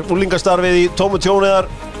kallarnir úlingastarfið í tómu tjóniðar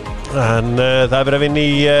en það verið að vinna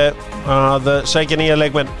í að sækja nýja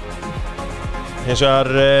leikmenn. Hins vegar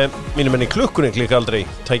mínum menn í klukkunni klika aldrei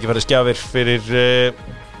tækifæri skjafir fyrir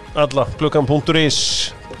alla klukkan.is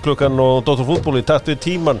klukkan og Dóttarfútból í takt við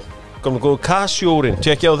tíman. Gamla góðu Casio-úrin,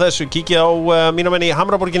 tjekkja á þessu, kíkja á mína menn í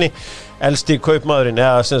Hamraborginni, elsti kaupmaðurinn,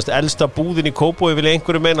 eða semst elsta búðin í Kópavogi vil ég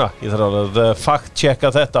einhverju meina, ég þarf að fact-checka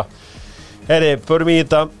þetta. Herri, förum í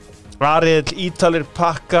þetta, Ariðl Ítalir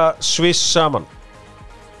pakka Sviss saman,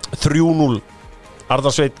 3-0,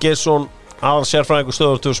 Arnar Sveinn Gesson, aðalsérfræðingur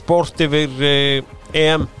stöðvartöð sport yfir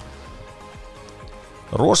EM,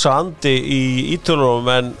 rosa andi í Ítölunum,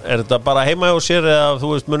 en þetta bara heima hjá sér eða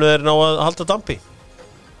þú veist munið ná að halda dampi?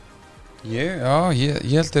 Ég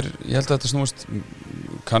held að þetta snúist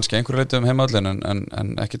kannski einhverju leiti heimaöllin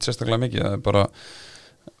en ekkert sérstaklega mikið. Það bara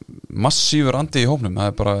massífur andi í hópnum.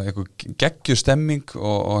 Það bara eitthvað geggju stemming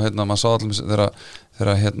og maður sá allir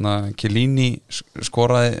þegar Chiellini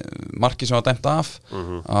skoraði marki sem var dæmt af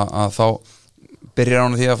að þá byrjar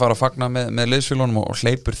hann því að fara að fagna með liðsfélunum og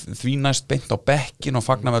hleypur því næst beint á bekkin og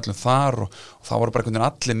fagna með öllum þar og þá voru bara einhvern veginn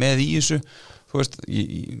allir með í þessu. Þú veist,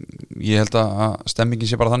 ég held að stemmingin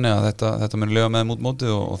sé bara þannig að þetta mun lega með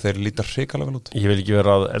mótið og þeir líta hrikalega vel út. Ég vil ekki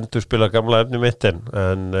vera að endurspila gamla efni mitt en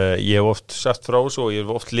ég hef oft sagt frá þessu og ég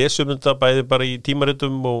hef oft lesið þetta bæði bara í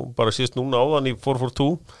tímaritum og bara síðast núna áðan í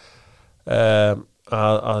 442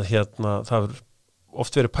 að það er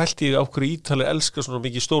oft verið pælt í á hverju Ítalir elska svona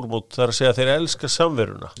mikið stórmót, það að segja að þeir elska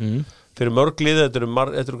samveruna. Fyrir mörg liði, þetta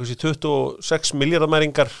eru kannski 26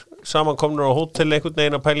 miljardamæringar samankomnir á hóteli, einhvern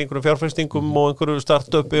veginn að pæla einhverjum fjárfestingum og einhverju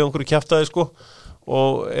startupi og einhverju kjaftaði sko,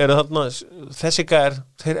 og eru þarna, þessi gæðir,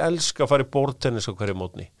 þeir elska að fara í borðtennis á hverju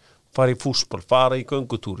mótni, fara í fútbol, fara í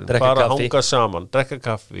göngutúrin, fara að hanga saman, drekka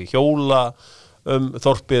kaffi, hjóla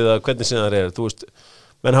þorpið eða hvernig sem það þú veist,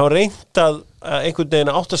 menn hafa reynt að einhvern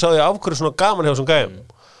veginn átt að sá því af hverju svona gaman hjá þessum gæjum.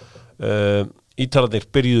 Ítalarnir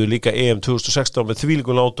byrjuðu líka EM 2016 með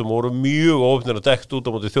þvílíkum látum og voru mjög ofnir að dekkt út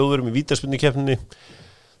á móti Þjóðverjum í vítaspyrnukeppninni.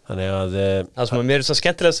 Þannig að það sem mér er svo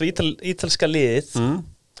skemmtilegast við ítalska liðið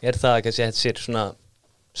er það að þetta sér svona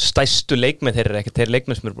stærstu leikmenn, þeir eru ekki þeir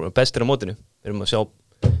leikmenn sem eru bestir á mótinu. Við erum að sjá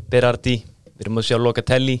Berardi, við erum að sjá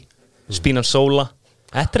Locatelli, Spinazzola.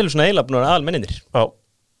 Þetta er alveg svona eiginlega búin að vera almenninir. Já,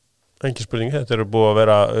 engin spurning, þetta eru búið að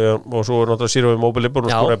vera og svo er náttúrulega Ciro Immobile búin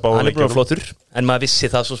að skora í báðum leikjum. Já, hann er búin að flottur, en maður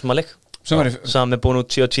vissi það svo sem að leik. Saman með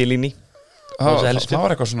Bonucci og Chiellini. Það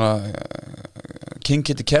var eitthvað svona King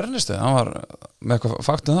Kitty Kernisti, hann var með eitthvað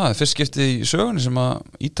faktum það, fyrst skipti í sögunni sem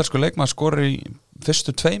að ítalsku leikmaður skori í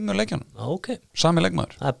fyrstu 2 leikjanum. Okay. Sami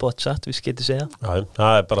leikmaður. Það er bótt satt, við skiti segja. Já,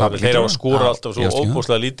 það er bara þeir hafa skora alltaf svo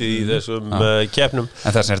óbúslega lítið í þessum keppnum.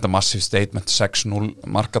 En þess er þetta massive statement, 6-0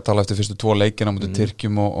 markatala eftir fyrstu 2 leikina mútið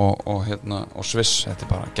Tyrkjum og Sviss, þetta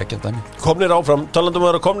er bara geggjað dæmi. Komnir áfram, talandum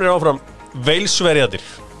að vera komnir áfram, Walesverjarnir.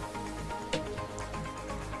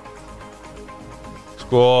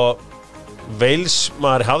 Sko, Wales,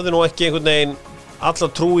 maður hafði nú ekki einhvern veginn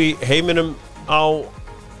alla trú í heiminum á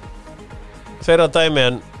þeirra dæmi,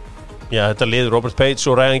 en já, þetta lið Robert Page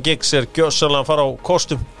og Ryan Giggs er gjörsamlega að fara á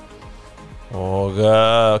kostum og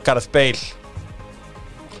Gareth Bale.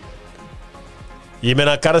 Ég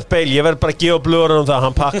meina Gareth Bale, ég verð bara að gefa blöðurinn það,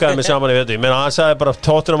 hann pakkaði mig saman í vetu, ég meina hann sagði bara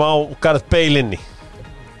Tottenham á Gareth Bale inni.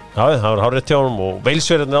 Já, það var hárrétt hjá honum og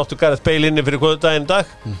Walesverjarnir áttu Gareth Bale inni fyrir hvað daginn dag,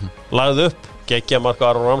 lagði upp, geggja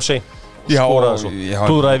marka Aaron Ramsey, skoraði svo,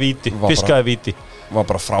 klúðraði víti, fiskaði víti. Var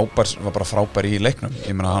bara frábær í leiknum.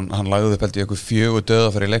 Ég meina hann lagði upp held í eitthvað 4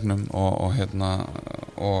 dauðafæri í leiknum og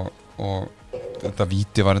þetta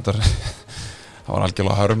víti var þetta það var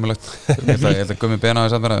algjörlega hörmulegt. Ég held að Gummi Ben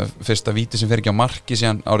hafi sagt mér að fyrsta víti sem fer ekki á marki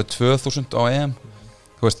síðan árið 2000 á EM.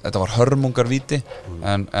 Þú veist, þetta var hörmungar víti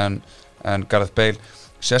en Gareth Bale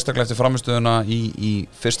sérstaklega eftir framistöðuna í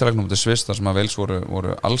fyrsta leiknum til Sviss þar sem að Wales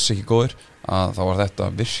voru alls ekki góðir, að þá var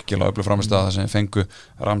þetta virkilega öflug framistöða þar sem fengu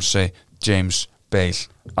Ramsey, James, Bale,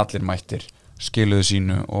 allir mættir, skiluðu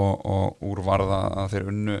sínu og úr varða að þeir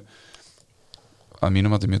unnu að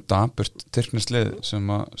mínum að þetta er mjög dapurt tyrkneslið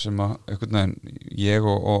sem að einhvern veginn ég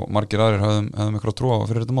og margir aðrir höfðum eitthvað að trúa á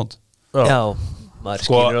fyrir þetta mót. Já, maður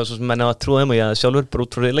skilur á svo sem menna að trúa þeim og ég sjálfur bara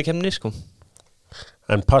út frá riðlakefninni sko.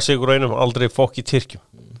 En passi ykkur einum aldrei fokk í Tyrkjum.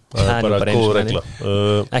 Það er bara góð regla.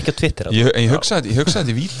 Ekki á Twitter. Ég hugsaði þetta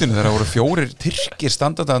í vítinu þegar það voru 4 Tyrkir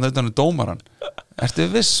standandi utan dómaran. Ertu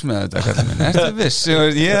viss með þetta, kallinn minn? Ertu viss?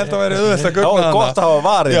 Ég held að væri auðvelt að gugna það. Já, gott að hafa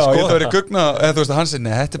varið, sko. Já, ég held að væri gugna, eða þú veist að hann segi,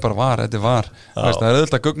 nei, þetta er bara var, þetta er var. Það er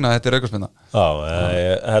auðvelt að gugna, þetta er aukarspenna. Já,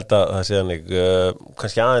 ég held að það sé hannig,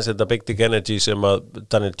 kannski aðeins þetta Big Dick Energy sem að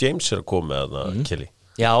Daniel James er að koma með þarna, Kelly.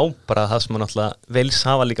 Já, bara það sem að náttúrulega Wales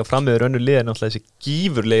hafa líka fram með önnur lið náttúrulega þessi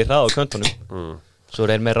gífurlegi hrað á köntunum. Svo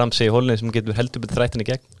er með Ramsey í hólunni sem getur heldur betur þrættinni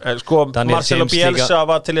gegn. Sko, Marcelo Bielsa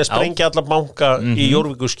var til að sprengja alla banka í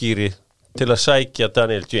Jórvíkurskýri til að sækja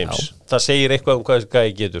Daniel James. Það segir eitthvað hvað þessi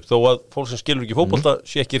gæi getur, þó að fólk sem skilur ekki fótbolta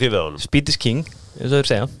sé ekki hrifið á honum. Speed is king, eins og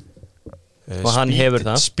þeir segja. Og hann hefur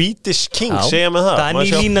það. Speed is king, segja með það. Það er ný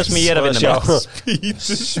lína sem ég er að vinna með.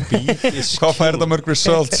 Speed is hvað fær þetta mörg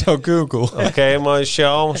results á Google? Ok, maður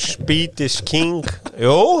sjá, speed is king.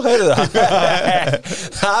 Jú, heyrðu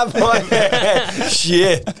það.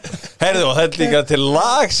 Shit. Heyrðu, þetta er líka til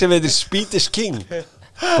lag sem heitir Speed is king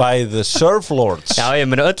by the Surf Lords. Já, ég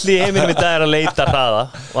meni öll í heiminum í dag er að leita hraða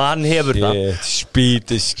og hann hefur það.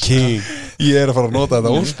 Speed is king. Ég er að fara að nota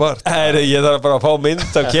þetta óspart. Ég þarf bara að fá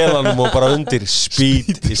mynd af kelanum og bara undir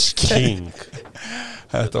Speed is king.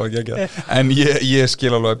 Þetta var geggjað. En ég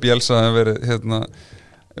skil alveg að Bielsa hefur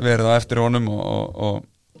verið á eftir honum og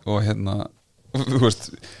þú veist,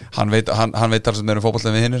 hann veit alls að þeir eru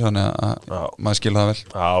fótbolta við hinnir, þannig að maður skilur það vel.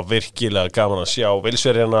 Já, virkilega gaman að sjá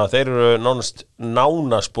Walesverjarna, þeir eru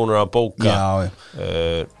nánast búin að bóka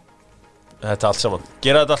þetta allt saman.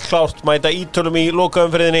 Gera þetta allt klárt, mæta Ítölum í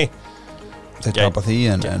lokaumferðinni. Þeir tapa því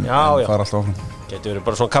en fara alltaf áfram. Gæti verið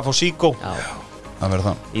bara svona Caffo Síkó. Það verður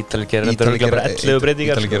það. Ítalir gera þetta örgulega bara 11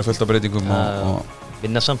 breytingar. Ítalir gera fullt af breytingum og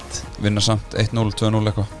vinna samt 1-0, 2-0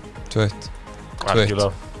 eitthvað 2-1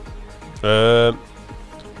 Algjörlega.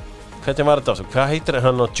 hvernig var þetta? Hvað heitir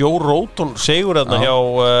hann? Joe Roton segur þarna hjá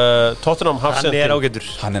Tottenham Hafsend. Hann ágætur.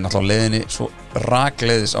 Hann náttúrulega á leiðinni svo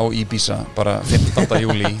rakleiðis á Ibiza bara 15.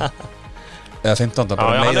 júlí eða 15.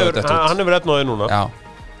 bara leiða þetta út. Hann hefur efnaði núna. Já.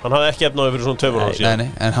 Hann hafði ekki efnaði fyrir svona 2 ára síðan. Nei,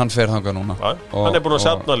 en hann fer þangað núna. Hann búinn að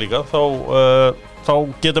safna líka. Þá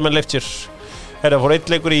geta menn leyft sér. Herra, fór 1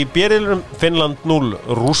 leikur í B-riðlinum, Finnland 0,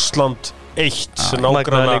 Rússland 1.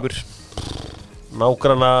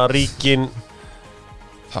 Nágranna ríkin.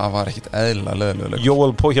 Það var ekkit eðlilega leiðilegur.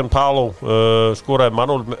 Joel Pohjanpalo skoraði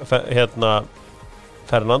Manuel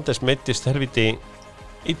Fernandes meiddist helviti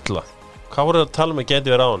illa. Hvað voru að tala með geti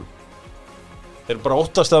verið á hann? Þeir eru bara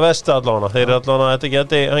 8. vesti allavega. Þeir eru allavega,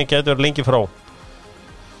 hann geti verið lengi frá.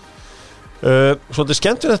 Svolítið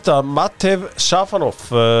skemmt við þetta, Matev Safanov,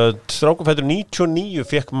 strákufættur 99,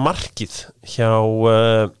 fekk markið hjá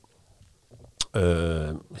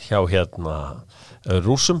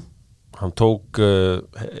Rússum. Hann tók,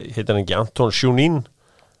 heitir hann ekki Anton Sjunin,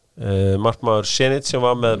 markmaður Zenit sem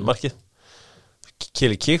var með markið.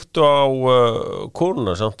 Kili, kíktu á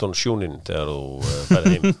konunars Anton Sjunin þegar þú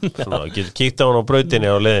ferði heim. Svona, kíktu á hann á brautinni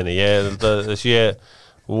á leiðinni. Ég held að þessi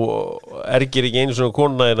ergir ekki einu svona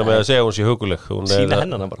konuna hérna með að segja hún sé huguleg. Sýna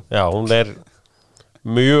hennana bara. Já, hún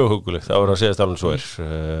mjög huguleg. Það var að segja staflun svo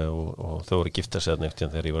og þau voru giftað sér nefnt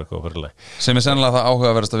þegar ég var eitthvað á fyrirlagi. Sem sennilega það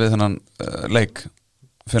áhugaverðast við þennan leik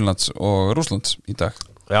Finnlands og Rússlands í dag.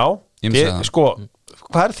 Já, sko,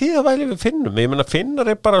 hvað því að væli við Finnum? Ég meina, Finnar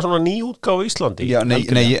bara svona nýútgáfa Íslandi. Já,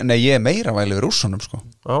 nei, ég meira væli við Rússunum, sko.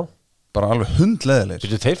 Já. Bara alveg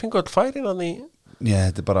hundleðilegir. Þeir fengu all færin hann í... Já,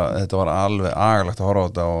 þetta var alveg agalegt að horfa á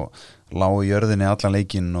þetta og lá í jörðinni allan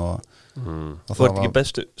leikinn og Voru þetta ekki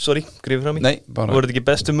bestu, grifir frá mig. Nei, bara Voru þetta ekki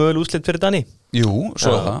bestu möguleg úrslit fyrir Dani? Jú,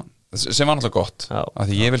 svo það sem var náttúrulega gott af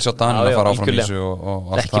því ég vil sjá Danir að fara áfram í þessu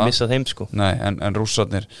og allt ekki það. missa þeim sko. Nei, en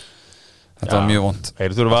rússarnir þetta var mjög vont.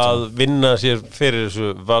 Þeir þurfa að vinna sér fyrir þessu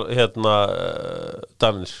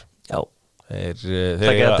Danir. Já. Þeir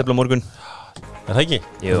Takk að tefla morgun. Er það ekki?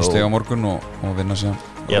 Jú. Stiga morgun og vinna sér.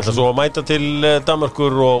 Ég ætla svo að mæta til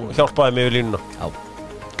Danmörkur og hjálpaði mig við línuna. Já.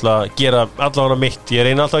 Ég ætla að gera allavega mitt. Ég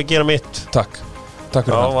reyna alltaf að gera mitt. Takk fyrir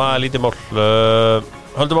það. Já, það lítið mál.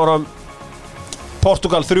 Höldum áram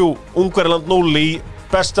Portugal 3, Ungverjaland 0 í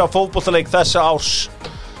besta fótboltaleik þessa árs.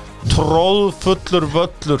 Tróðfullur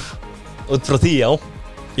völlur. Út frá því, já.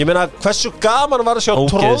 Ég meina, hversu gaman var að sjá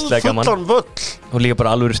tróðfullan völl. Og líka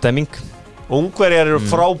bara alvöru stemming. Ungverjar eru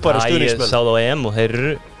frábæri stuðningsmenn. Ég sá það á EM og þeir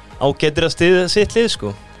eru ágætir að stiða sitt lið, sko.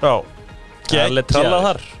 Já. Það er alveg trallað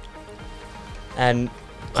þar. En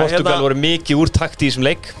Portugal voru mikið úr takt í þessum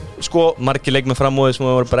leik. Sko, margir leikmenn framóðið sem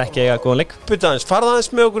voru bara ekki eiga góðan leik. Byrja aðeins, farða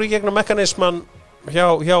aðeins með okkur í gegnum mekanisman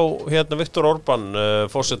hjá Viktor Orbán,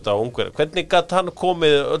 forseta Ungverja. Hvernig gat hann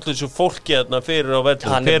komið öllu þessu fólki fyrir á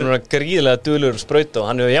vellu? Hann er gríðilega duglegur að sprauta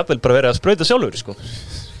og hann hefur jafnvel bara verið að sprauta sjálfur, sko.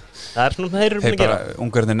 Það er svona þeir eru búin að gera.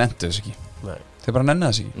 Ungverjarnir nenntu þess ekki. Nei. Þeir bara nenni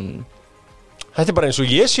þess ekki. Þetta er bara eins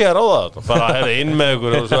og ég sé að ráða þetta. Bara inn með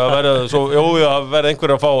ykkur og svo að verða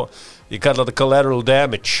einhver að fá, ég kalla þetta collateral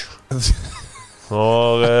damage.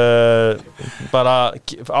 Og bara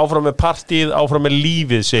áfram með partíð, áfram með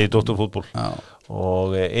lífið, segir Dr. Fútból. Já.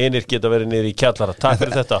 Og einir geta verið niður í kjallara. Takk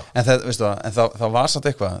fyrir þetta. En það var samt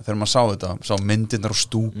eitthvað þegar maður sá þetta, sá myndirnar á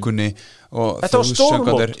stúkunni og þetta var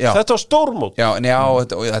stórmót. Þetta var stórmót. Já,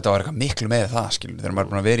 þetta var eitthvað miklu meira það, skilur, þegar maður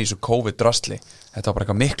er búin að vera í svo COVID-drasli. Þetta var bara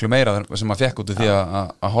eitthvað miklu meira sem maður fekk út af því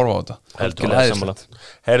að horfa á þetta. Heldur sammála.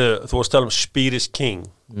 Herru, þú varst að tala Speed is King.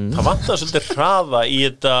 Það vantaði svolítið hraða í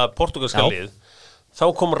þetta portugalska lið. Þá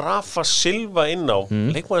kom Rafa Silva inn á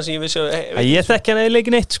leikmann sem ég vissi ég þekki hann eða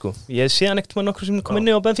leikin eitt sko. Ég sé hann ekkert með nokkur sem kom inn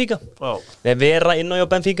á Benfica. Nei, vera inn á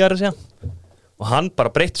Benfica að segja. Og hann bara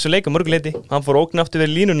breytti svo leik á mörguleiti. Hann fór ógn aftur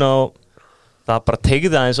við línuna og það bara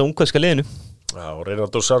tegði aðeins á ungverska liðinu. Já, og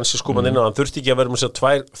Reynaldo Sanchez kom hann inn á. Hann þurfti ekki að vera með sér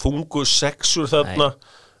 2 þungu sexur þarna.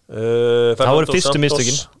 Það voru fyrstu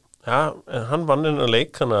mistökin. Já, en hann vann innan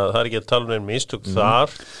leik, þannig að það er ekki að tala um einn mistök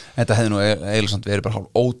þar. Þetta hefði nú eiginlega samt verið bara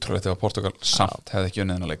hálf ótrúlegt ef að Portugal samt hefði ekki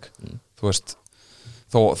unnið innan leik. Þú veist,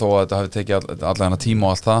 þó að þetta hefði tekið allan tíma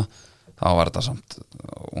og allt það, þá var þetta samt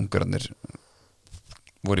ungverjarnir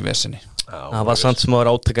voru í vesinni. Það var samt sem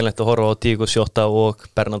var átakanlegt að horfa á Diego Jota og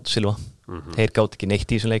Bernardo Silva. Þeir gátt ekki neitt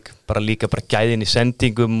í þessum leik, bara líka bara gæðin í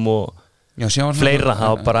sendingum og fleira,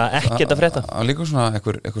 það var bara ekkert að frétta. Það var líka svona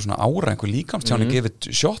eitthvað svona ára, einhver líkamstjáni gefið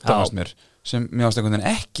Jota fannst mér, sem mér ást einhvern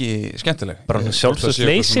veginn ekki skemmtileg. Bara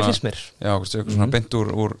sjálfsögsleysi finnst mér. Já, eitthvað svona beint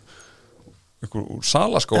úr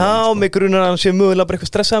salaskóla. Já, mig grunar að hann sé mögulega bara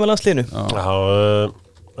eitthvað stressaði með landsliðinu.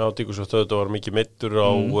 Já, Diego Jota þetta var mikið meiddur á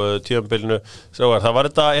tímabilinu. Það var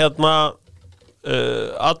þetta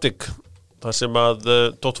Advik þar sem að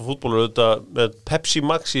Dóttar fútból er auðvitað með Pepsi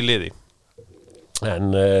Max í liði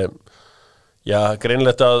en já,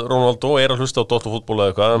 greinlegt að Ronaldo er að hlusta á Dóttar fútból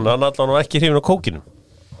eða eitthvað en hann allan var ekki hrifinn á kókinu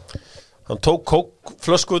hann tók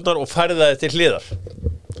kókflöskurnar og færði það til hliðar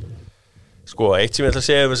sko, eitt sem ég ætla að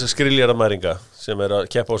segja um þessar skriljaramæringa sem er að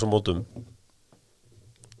keppa á þessum mótum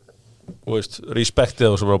og veist,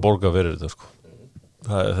 respektið á sem er að borga fyrir þetta sko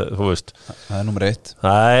þú veist það númer 1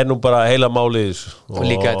 það nú bara heila málið og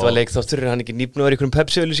líka þetta var leik þáttur hann ekki nýbnur í einhverjum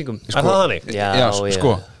Pepsi-auðlýsingum er það þannig? Já,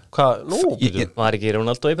 sko hvað, nú? Var ekki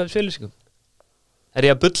Ronaldo í Pepsi-auðlýsingum? Er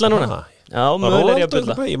ég að bulla núna? Já, mögulega er ég að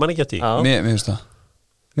bulla ég man ekki að því mér finnst það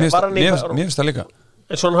mér finnst það líka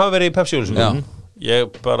eins og hann hafi verið í Pepsi-auðlýsingum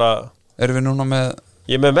ég bara erum við núna með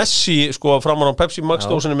ég er með Messi sko framan á Pepsi Max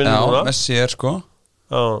dósinni minni núna Messi sko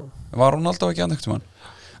var Ronaldo ekki að nefntum hann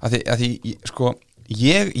að því sko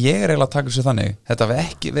ég er eiginlega að taka þessu þannig þetta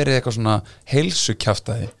hef ekki verið eitthvað svona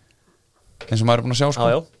heilsukjaftaði eins og maður er búin að sjá sko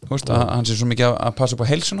þú veist að hann sé svo mikið að passa upp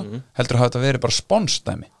á heilsuna heldur að hafa þetta verið bara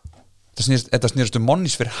sponsdæmi þetta snýrst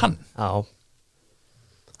monnís fyrir hann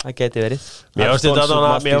það geti verið mér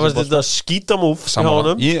finnst þetta skítamúf hjá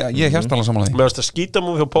honum ég hérst alveg samanlega því mér finnst þetta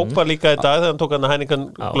skítamúf hjá Pogba líka í dag þegar hann tók hann að Heineken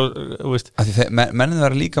mennið það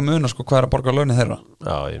er líka muna sko hvað er að borga launin þeirra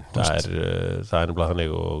já, það er nefnilega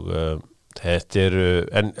þannig og þetta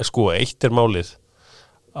en sko, eitt er málið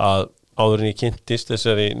að áður en ég kynntist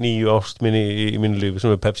þessari nýju ást minni í mínu lífi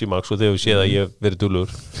sem er Pepsi Max og þegar ég séð að ég hef verið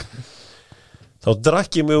duglegur þá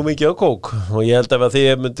drakk ég mjög mikið á kók og ég held að því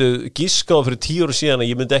ég myndi giska á fyrir 10 ára síðan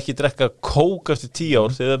að ég myndi ekki drekka kók eftir 10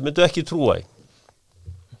 ár þegar það myndi ekki trúa í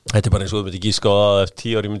þetta er bara eins og þú myndi giska á það eftir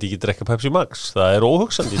 10 ár ég myndi ekki drekka Pepsi Max það er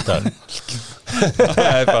óhugsandi í dag það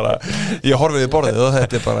er bara ég horfið í borðið og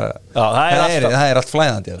þetta er bara það er allt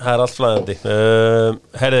flæðandi það er allt flæðandi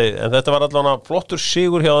herri, en þetta var allavega flottur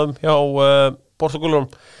sigur hjá þeim hjá Portugálum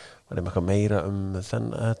var það eitthvað meira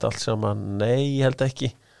þetta allt saman, nei, ég held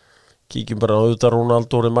ekki kíkjum bara á auðvitað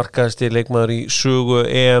Ronaldo markaðasti leikmaður í sögu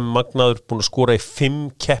EM magnaður, búin að skora í 5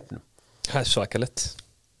 keppnum það er svakalett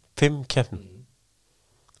 5 keppnum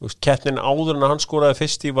keppnin áður en að hann skoraði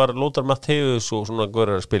fyrst í var Lothar Matthäus og svona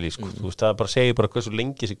góður að spila í sko. Það bara segir bara hversu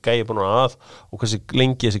lengi þessi gæi er búin að og hversu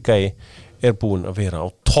lengi þessi gæi er búin að vera á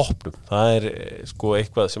toppnum það er sko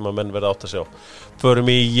eitthvað sem að menn verða átt að sjá förum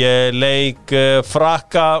í leik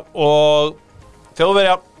Frakka og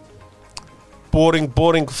Þjóðverja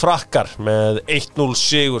boring Frakkar með 1-0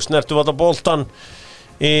 sigur snertu valla boltan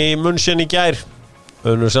í München í gær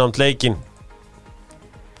unnur samt leikin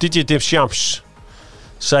DJ Deschamps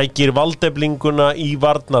sækir valdeflinguna í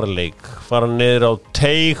varnarleik fara niður á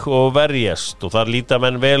teig og verjast og þar líta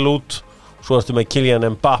menn vel út svo ertu með Kylian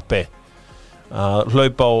Mbappe að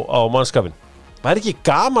hlaupa á mannskapin það er ekki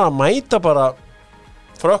gaman að mæta bara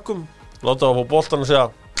frökkum, láta það á boltan og segja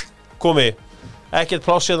komi, ekkert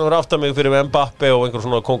pláss hérna fyrir aftan mig fyrir Mbappe og einhver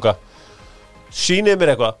svona konga sýnið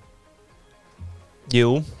mér eitthvað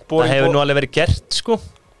jú, það hefur nú alveg verið gert sko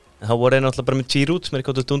það voru náttúrulega bara með Giroud sem er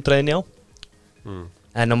eitthvað dundraðinni á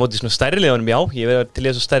en á móti svona stærri liðunum, já, ég verður til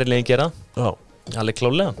þessu stærri liðin gera alveg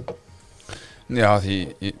klálega já, því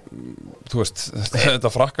þú veist,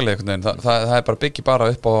 þetta frakkalega það er bara byggir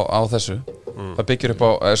bara upp á þessu það byggir upp á,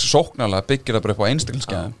 þessu sóknarlega byggir það bara upp á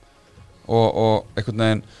einstaklingsgæðum og einhvern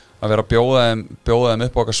veginn að vera að bjóða þeim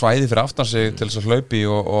upp á okkar svæði fyrir aftan sig til þess að hlaupi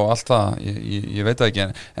og allt það ég veit það ekki,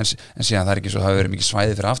 en síðan það er ekki svo að það hefur verið mikið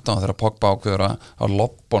svæði fyrir aftan þegar Pogba ákveður að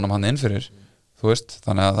lobbónum hann inn fyrir þú veist,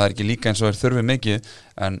 þannig að það er ekki líka eins og þeir þurfi mikið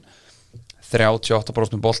en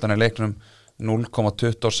 38% boltan er leiknum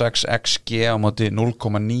 0,26 XG á móti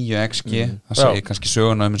 0,9 XG það segir kannski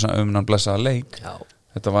söguna hann blessaða leik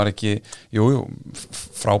þetta var ekki,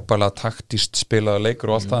 frábælega taktist spilaða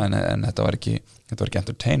leikur og allt það en þetta var ekki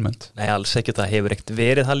entertainment Nei, alls ekki, það hefur ekkert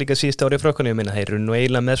verið það líka síðust ári í frökkunni, ég meina, þeir eru nú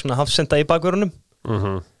eiginlega með svona hafsenda í bakvörunum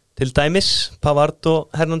til dæmis, Pavard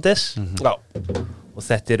og Hernandez Já og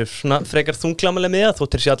þetta eru svona frekar þunglamalega með það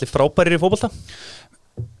þóttir sé allir frábærir í fótbolta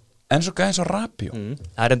en svo gæði eins og Rabiot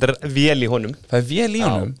það er endur vel í honum það er vel í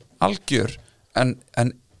honum, algjör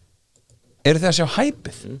en eru þið að sjá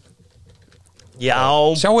hæpið? Já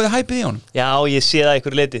sjáu þið hæpið í honum? Já, ég sé það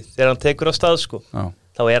einhverju leiti þegar hann tekur á stað sko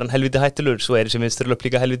þá er hann helviti hættulegur svo er þessi vinsturlöp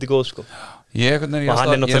líka helviti góð sko og hann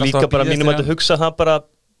er náttúrulega líka bara mínum að hugsa það bara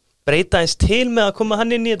breyta eins til með að koma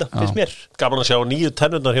hann inn í þetta finnst mér gaman að sjá 9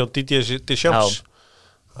 tennurnar hjá DJ Deschamps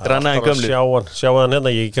grannaðin gömlu sjá hann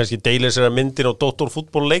hérna, ég kannski deili þessari myndir á Dóttar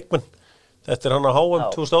fútból leikmenn þetta er hann á HM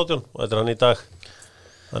 2018 og þetta er hann í dag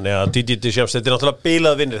þannig að DJ Deschamps, þetta er náttúrulega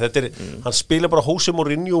bilað vinnir þetta er, hann spila bara Jose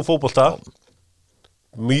Mourinho fótbolta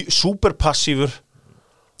super passífur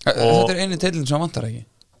þetta er eini teilin sem hann vantar ekki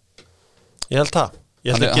ég held það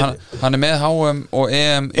Hann með HM og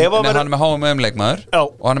EM hann með HM og EM leikmaður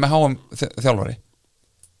og hann með HM þjálfari.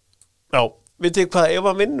 Já, vitið hvað, ef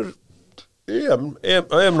hann vinnur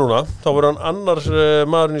EM núna, þá verður hann annars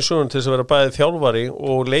maðurinn í sögun til þess að vera bæði þjálfari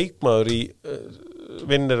og leikmaður í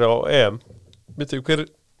vinnir á EM. Vitið hver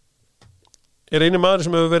eini maður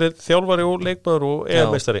sem hefur verið þjálfari og leikmaður og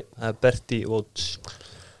EM-meistari? Já,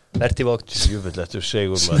 Berti Vóts. Júfillettur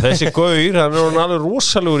segur maður. Þessi gaur, hann alveg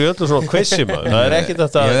rosalegur í öllu svona kvissi maður. Það ekkert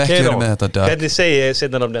að keira á. Hvernig segi ég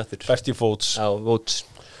setna námni aftur? Berti Vóts. Já, Vóts.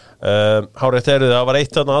 Hárrétt það var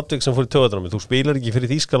eitt annað atvik sem fór í taugarnar. Þú spilar ekki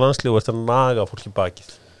fyrir þýska landslið og ert að naga fólki bakið.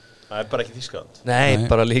 Það bara ekki Þýskaland. Nei,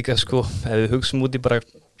 bara líka sko, ef við hugsum út í bara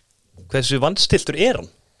hversu vandstiltur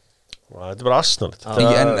hann? Þetta bara asnalegt.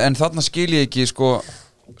 En þarna skil ég ekki sko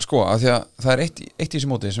af því að það eitt í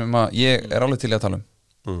þessi móti sem ég alveg til að tala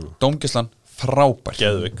Dómgæslan frábær.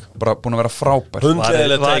 Geðvik. Bara búin að vera frábær.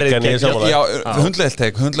 Hundleiðileg teik en ég samanlega. Já, hundleiðileg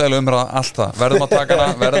teik, hundleiðileg umræða, allt það. Verðum að taka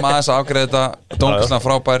hana, verðum aðeins að afgreiða þetta. Dómgæslan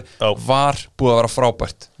frábær, var búið að vera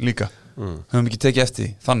frábært líka. Höfum ekki tekið eftir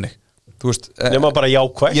því, þannig. Þú veist, nema bara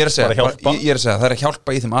jákvætt. Ég er að segja, það er að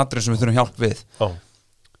hjálpa í þeim atriðum sem við þurfum hjálp við.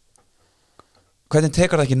 Hvernig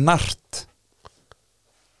tekur það ekki nart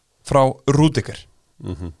frá Rúdiger?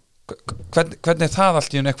 Hvernig er það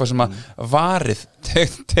allt í eitthvað sem að varið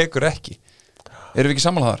tekur ekki? Erum við ekki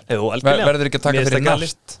sammála þar? Verður ekki að taka fyrir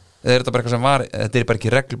nart? Eða er þetta bara eitthvað sem var, þetta er bara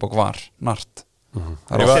ekki reglubók var, nart?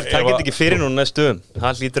 Það get ekki fyrir núna næstu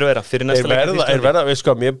það lítur að vera fyrir næsta leik.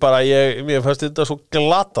 Mér fannst þetta svo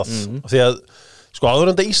glatað því að sko áður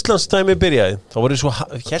en þetta Íslandsdæmi byrjaði þá voru svo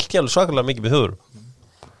held ég alveg svakalega mikið með höfurum.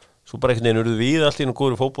 Svo bara einhvern veginn urðu við allt í einu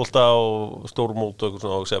góður fótbolta og stórmót og eitthvað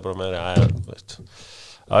svona og segja bara með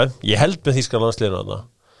ég held með þýska landsliðinu þarna.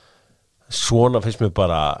 Svona finnst mér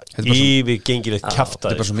bara yfirgengilegt kjaftaði.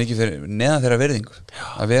 Þetta er bara svo mikið fyrir neðan þeirra virðingu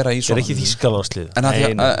að vera í svona. Það er ekki þýska landslið. En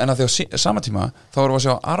að því á sama tíma þá vorum við að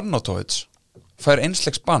sjá Arnautovic fær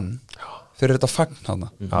einslegs bann fyrir þetta fagn þarna.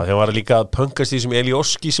 Já, þegar var líka að pönkast í sem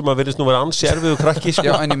Elioski sem að virðist nú vera ansi erfiðu krakki sko.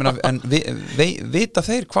 Já, en ég meina, vita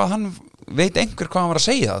þeir hvað hann veit einhver hvað hann var að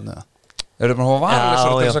segja þarna? Eru bara að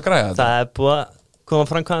varalesur til þess að græða þetta? Það er búið að koma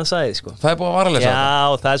fram hvað hann sagði sko. Það er búið að varalesa þetta?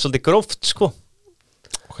 Já, það er svolítið gróft sko.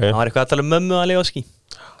 Það var eitthvað að tala mömmu að Elioski.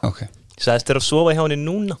 Sæðist þér að sofa hjá henni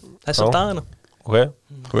núna þessa dagana.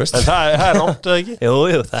 En það er rámt eða ekki? Jú,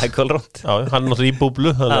 það er kól rámt. Já, hann er náttúrulega í búblu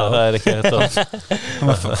þannig að það er ekki þetta.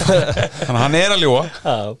 Þannig að hann er að ljúga.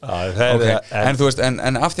 En þú veist,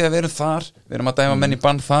 en af því að við erum þar, við erum að dæma menn í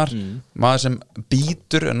bann þar, maður sem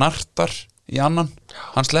býtur, nartar í annan,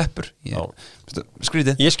 hann sleppur.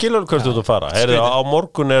 Skrítið. Ég skilur hvert þú ert að fara. Á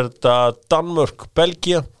morgun er þetta Danmörk,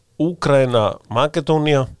 Belgía, Úkraína,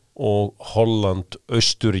 Makedónía og Holland,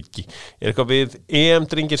 Austurríki. Er eitthvað við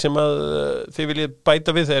EM-drengir sem að þið viljið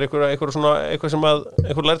bæta við? Er eitthvað sem að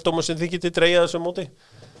einhver lærdómur sem þið getið dreigja þessu móti?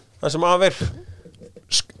 Það sem að verð?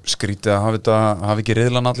 Skrítið að hafi ekki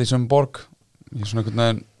riðlan allir sem borg. Ég er svona einhvern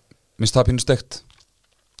veginn minnst það pínu steikt.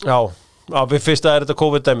 Já, við fyrst að er þetta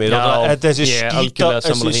COVID-dæmi. Þessi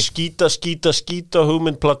skíta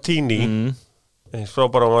hugmynd Platini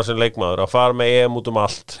frábæra á maður sem leikmaður að fara með EM út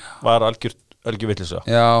allt var algjör vitleysa.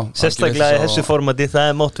 Sérstaklega í þessu formati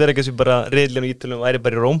það mátt vera ekki sem bara riðlinn og Ítölum væri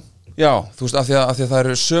bara í Róm. Já, þú veist, af því að það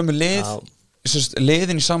eru sömu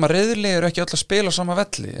liðin í sama riðli eru ekki öll að spila á sama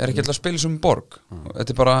velli, er ekki öll að spila í sömu borg.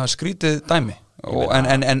 Þetta er bara skrítið dæmi.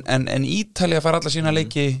 En Ítalía fær alla sína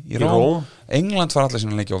leiki í Róm, England fær alla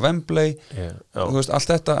sína leiki á Wembley. Þú veist, allt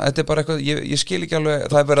þetta er bara eitthvað, ég skil ekki alveg,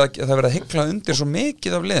 það er verið að hygla undir svo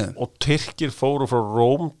mikið af liðum. Og Tyrkir fóru frá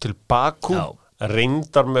Róm til Bakú,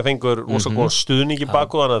 reyndar með fengur rosa góðan stuðning í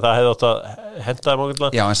Bakú, þannig að það hefði átt að henda þeim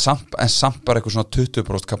ákveðlega. Já, en samt bara eitthvað svona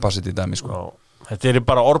 20% capacity dæmi, sko. Þetta er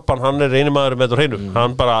bara Orban, hann er einimaður með þetta hreinu.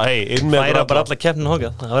 Hann bara, færa bara alla keppnin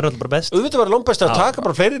hókað, það verður alltaf bara best. Auðvitað verður langbest að taka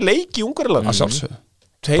bara fleiri leiki í Ungverjaland. Að sjálfsögðu.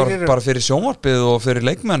 Bara fyrir sjónvarpið og fyrir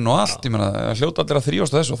leikmenn og allt, ég meina, hljóta allir að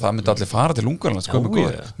þrífast þessu og það myndi allir fara til Ungverjaland, sko með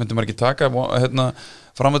góður. Myndi maður ekki taka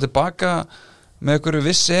fram og tilbaka með einhverju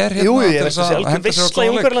vissi Jú, ég veist þessi alveg vissla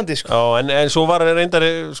í Ungverjalandi, sko. Já, en svo var reyndar,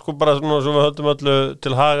 sko bara svona, svo við höldum öllu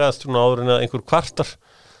til haga, svona áður en að einhver kvartar.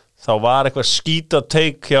 Þá var eitthvað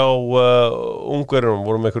skítateik hjá Ungverjunum,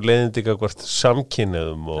 vorum einhver leiðindika hvert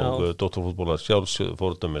samkynniðum og dóttarfútbólar sjálfsögðu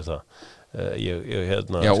fórtum mér það.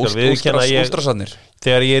 Úlstrasarnir.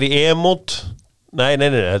 Þegar ég er í EM-mót, nei,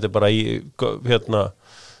 þetta er bara í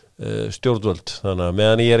stjórnvöld. Þannig að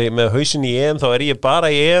meðan ég er með hausinn í EM, þá er ég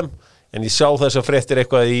bara í EM, en ég sá þess að fréttir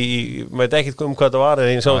eitthvað veit ekkert hvað þetta var,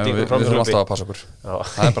 en ég sá þetta í framslöpi. Við þurfum alltaf að passa okkur.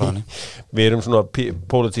 Það er bara þannig. Við erum svona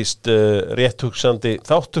pólitískt rétthugsandi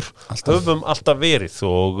þáttur, höfum alltaf verið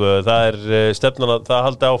og það er stefnan að það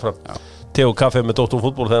haldi áfram. te og kaffi með Dóttum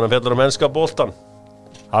fútból þegar hann fjallar enska boltan.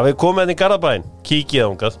 Hafið komið henni í Garðabæinn, kíkið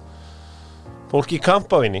þangað. Fólk í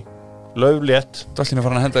kampavinni, lauflétt. Þú ætlum að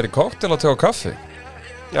fara að henda þér í koktel og te og kaffi?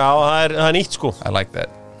 Já, það er nýtt sko. I like that.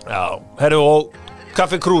 Já, herru og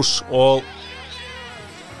Kaffi Krús og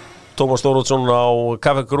Tómas Þórótsson á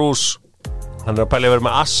Kaffi Krús. Hann að pæla að vera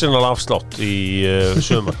með Arsenal afslátt í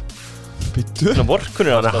sumar. Býttu? Hann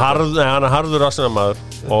er harður Arsenal maður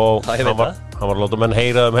og hann var að láta menn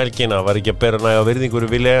heyra helgina, hann var ekki að bera næga virðingur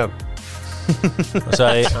í Viljan.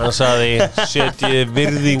 Hann sagði setji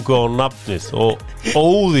virðingu á nafnið og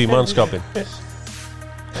óði mannskapin.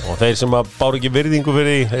 Og þeir sem báru ekki virðingu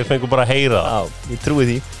fyrir því, þeir fengu bara að heyra það. Já, ég trúi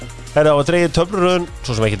því. Herra, á að dreigja töfluröðun,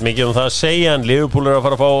 svo sem ekkert mikið það að segja, en Liverpool að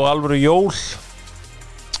fara að fá alvöru jól.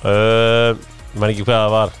 Ég man ekki hvað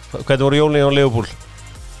það var. Hvernig voru jólin á Liverpool?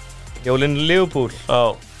 Jólin Liverpool? Já,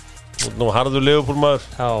 nú harður Liverpool maður.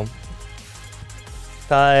 Já.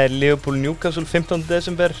 Það er Liverpool Newcastle 15.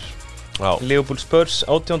 desember. Já. Liverpool Spurs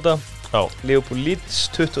 18. Já. Liverpool Leeds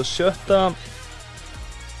 27.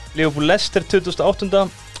 Liverpool Leicester 28.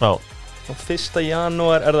 Já. Og 1.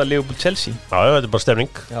 janúar er það Liverpool Chelsea. Já, þetta er bara stemning.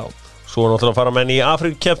 Já. Svo er náttúrulega að fara menn í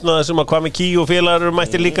Afrikukeppna sem að Kwame Key og félagar eru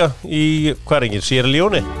mættir líka í hverjengir, Sierra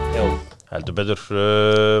Leone. Já. Heldur betur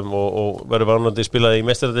og verður vanandi spilað í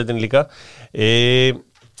meistaradeildinni líka.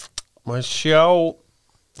 Má sjá,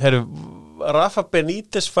 herru, Rafa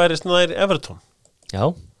Benítez færist nær Everton. Já,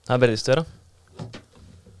 það verðist vera.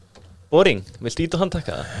 Boring, viltu ít og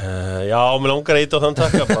handtaka það? Já, mér langar að ít og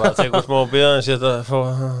handtaka, bara tegur smá að bíða en setja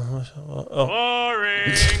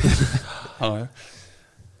Boring!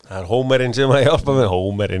 Það er Hómerinn sem að hjálpa mér.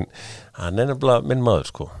 Hómerinn, hann er nefnilega minn maður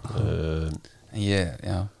sko.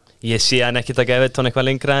 Já. Ég sé hann ekki taka Everton eitthvað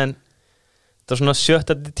lengra en það er svona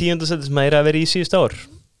 7.-10. seti sem að vera í síðust ár.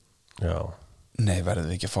 Já. Nei, verðum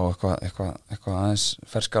við ekki að fá eitthvað aðeins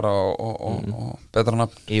ferskara og betra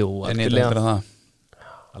nafn? Jú, algjörlega.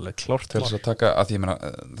 Alveg klárt til þess að taka, að því ég meina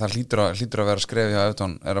það hlýtur að vera skref hjá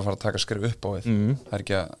Everton er að fara að taka skref upp á við. Það er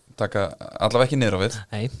ekki að taka allavega ekki niður á við.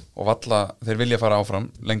 Nei. Og valla þeir vilja fara áfram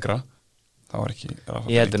lengra, þá er ekki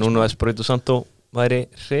ég heldur núna að Espirito Santo væri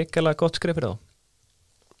hrikalega gott skref fyrir þá.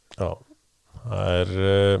 Já, það er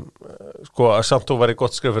sko að Santo væri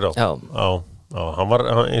gott skref fyrir þá. Já, hann var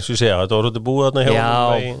eins og ég segja, þetta var hluti búið þarna hjá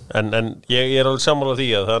honum en ég er alveg sammála því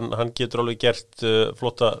að hann getur alveg gert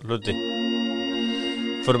flotta hluti.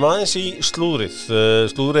 Förum aðeins í slúðrið.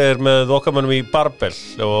 Slúðrið er með okkamönnum í Barbell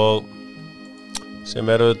og sem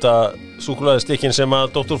eru þetta súkkulaðistikkin sem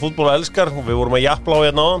að Dr. Fútból elskar og við vorum að japla á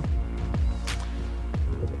hérna áðan.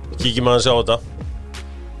 Kíkjum aðeins á þetta.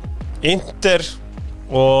 Inter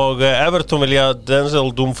og Everton vilja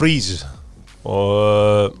Denzel Dumfries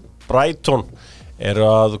og Brighton eru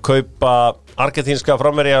að kaupa argentínska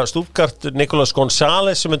framherja Stuttgart Nicolas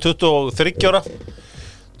González sem er 23 ára.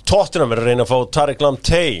 Tottenham er að reyna að fá Tariq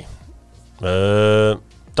Lamptey.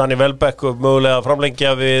 Danny Welbeck mögulega að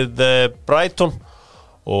framlengja við Brighton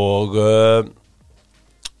og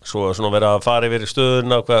svo er svona verið að fara yfir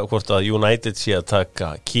stöðuna hvort að United sé að taka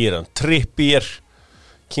Kieran Trippier.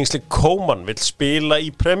 Kingsley Coman vill spila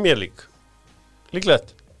í Premier League. Líklegt.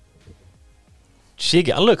 Sé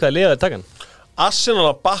ekki alveg hvað liðað er takan. Arsenal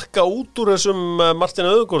að bakka út úr þessum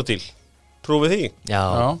Martin Ødegaard til. Trúið því? Já.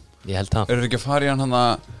 Ég held það. Eru við ekki að fara í hann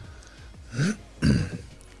að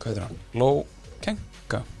hvað heitir hann? Low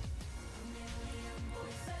Kenga?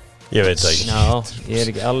 Ég veit það ekki. Já, ég er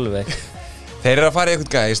ekki alveg. Þeir eru að fara í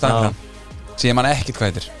eitthvað gæði í staðan síðan mann ekkert hvað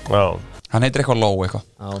heitir. Já. Hann heitir eitthvað Low eitthvað.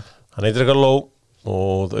 Já. Hann heitir eitthvað Low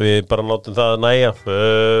og við bara látum það að næja.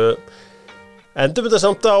 Endum þetta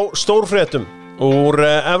samt á stórfréttum úr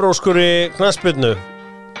evróskuri knattspyrnu.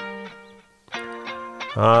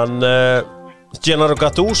 Hann Gennaro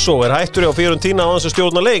Gattuso er hættur á Fiorentina á þess að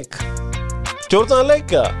stjórna leik. Stjórnaði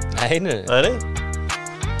leika? Nei.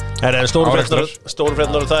 Það er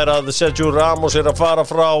stórfrétnar það er að Sergio Ramos er að fara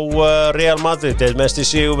frá Real Madrid, þeir mest í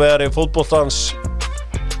sigurvegari fótboltans.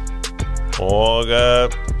 Og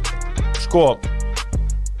sko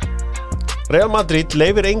Real Madrid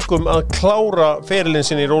leifir engum að klára ferilinn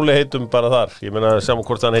sinn í róliheitum bara þar. Ég meina saman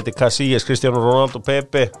hvort hann heiti Casillas, Cristiano Ronaldo,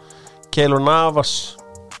 Pepe, Keylor Navas,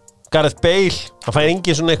 Gareth Bale, það fær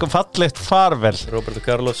engin svona eitthvað fallegt farvel.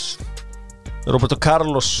 Roberto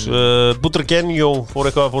Carlos, Butragueño fór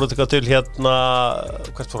eitthvað til hérna,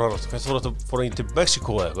 hvert fór hann til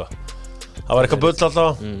Mexiko eða eitthvað. Það var eitthvað bull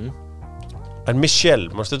alltaf. En Michel,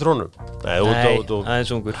 mannstu trónum? Nei,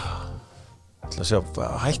 aðeins ungur.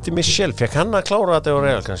 Hætti Michel, fekk hann að klára þetta á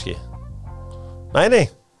Real kannski? Nei.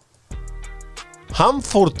 Hann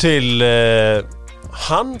fór til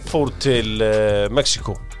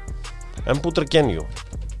Mexiko. En Butragueño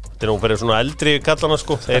Þetta nú fyrir svona eldri kallana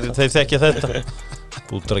sko. Þeir þekkja þetta.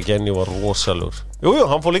 Butragueño var rosalegur. Jú,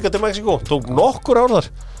 hann fór líka til Mexíkó. Tók nokkur ár þar.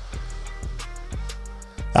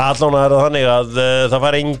 Allan það þannig að það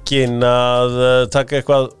var enginn að taka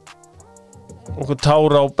einhver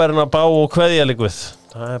tár á Bernabéu og kveðja líka við.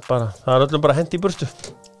 Það öllum bara hendi í burtu.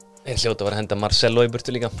 Hljóta var að henda Marcelo í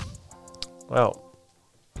burtu líka. Já.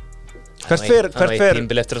 Hvert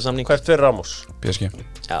fer Ramos? PSG.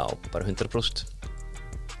 Já, bara 100%.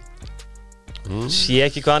 Sé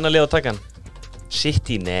ekki hvað annar lið að taka hann.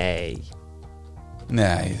 City, nei,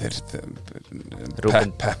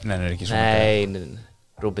 Pep nennir ekki svona. Nei.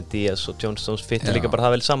 Ruben Díaz og John Stones fitta líka bara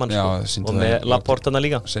það vel saman sko. Og með Laportana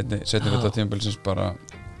líka. Setni þetta tímabilsins bara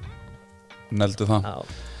neldu það. Já.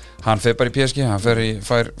 Hann fer bara í PSG, hann fær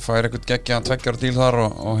eitthvað geggja 2 ára díl þar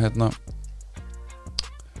og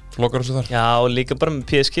lokar þessu þar. Já, og líka bara með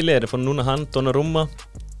PSG-liðir fór núna hann, Donnarumma,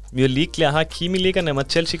 mjög líklega Hakimi líka nema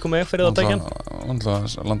Chelsea kom með fyrir það að taka hann.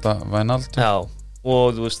 Landa Wijnaldum. Já, og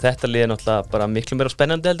þú veist, þetta lið er náttúrulega bara miklu meira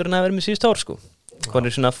spennandi heldur en að vera með síðust ár sko. Hvað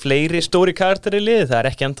er svona fleiri stóri karakter í lið, það er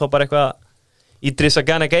ekki ennþá bara eitthvað Idrissa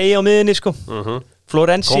Gana Gueye á miðinni sko.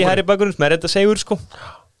 Florenzi her í bakgrunn, með þetta segur sko.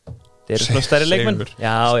 Þeir eru svona stærri leikmenn.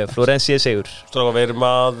 Já, Florenzi segur. Stráka, við erum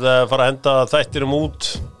að fara að henda þættinum út.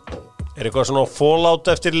 Er eitthvað svona fallout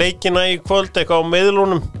eftir leikina í kvöld, eitthvað á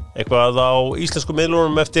miðlunum, eitthvað á íslensku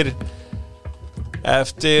miðlunum eftir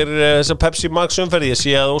þessa Pepsi Max umferði. Ég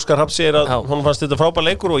sé að Óskar Hrafn segir að hún fannst þetta frábær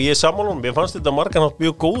leikur og ég sammála honum. Mér fannst þetta marganhátt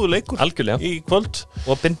mjög góðu leikur. Algjörlega. Í kvöld.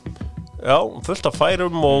 Opinn. Já, fullt af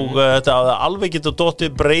færum og þetta alveg geta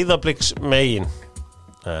dottið Breiðabliks megin.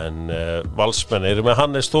 En Valsmenn eru með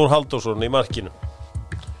Hannes Þór Halldórsson í markinu.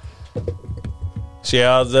 Sé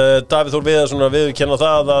að Davíð Þór Viðarsson að viðurkenna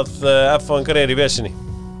það að F-fangar í vesinni.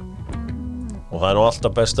 Og það er nú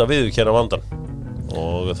alltaf best að viðurkenna vandan.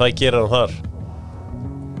 Og það gerir hann þar.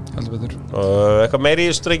 Heldur betur. Eitthvað meiri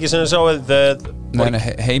í streiki sem þið sáið?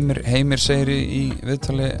 Heimir segir í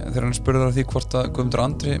viðtali þegar hann spurður af því hvort að Guðmundur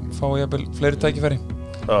Andri fái jafnvel fleiri tækifæri.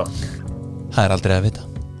 Já. Það er aldrei að vita.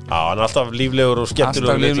 Já, hann er alltaf líflegur og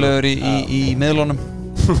skemmtilegur. Alltaf líflegur í miðlunum.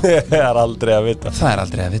 Það er aldrei að vita. Það er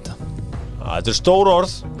aldrei að vita. Þetta er stór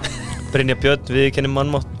orð. Brynja Björn viðurkennir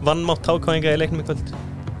vannmátt hákvæðinga í leiknum í kvöld.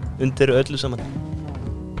 Undir öllu saman.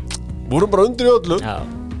 Vorum bara undir í öllu? Já.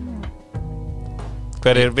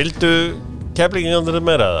 Hverjir vildu Keflvíkingarnir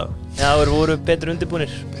meira það? Já, þeir voru betur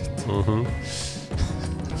undirbúnir.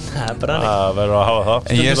 Það er bara hannig. Það verður að hafa það.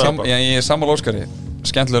 Ég er sammála Óskari.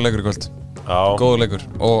 Skemmtilegur leikur í kvöld. Góður leikur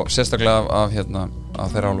og sérstaklega af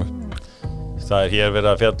þeirra álfu. Það er hér verið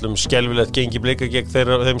að fjalla skelfilegt gengi Blika gegn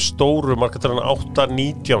þeim stóru markatöran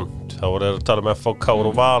 8-19. Þá voru þeir að tala um FH Káur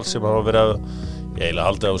og Val sem hafa verið að eiginlega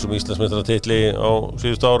haldið á þessum Íslandsmeistaratitli á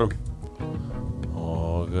síðustu árum.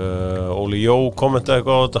 Óli Jó kommentaði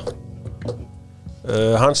eitthvað á þetta.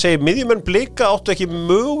 Hann segir miðjumenn Blika áttu ekki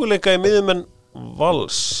möguleika í miðjumenn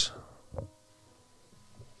Vals.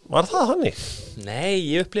 Var það hannig? Nei,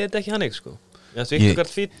 ég upplýði þetta ekki hannig sko. Ég Viktor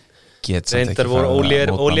Fín reyndar voru Oliver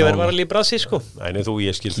var alveg í brasi sko. Nei, þú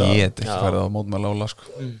ég skil það. Get ekki farið á mótmæla Óla sko.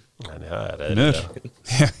 Nei, það er eðlilega.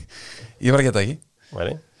 Ég var að geta ekki.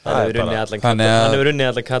 Nei. Hann hefur unnið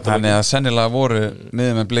allan katalógi. Þannig að sennilega voru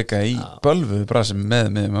miðjumenn Blika í bölvuðu brasi með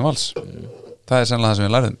miðjumenn Vals. Það er sennilega það sem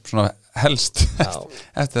við lærðum svona helst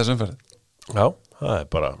eftir þessu umferð. Já, það er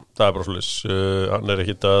bara svoleiðis. Hann er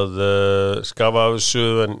ekkit að skafa af þessu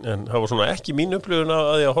en það var svona ekki mín upplifun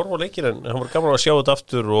að ég að horfa á leikir en hann var gaman að sjá þetta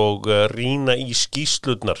aftur og rýna í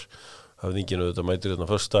skýrslurnar. Höfðingin auðvitað mætir hérna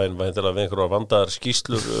föstudaginn væntanlega við einhverjar vandaðar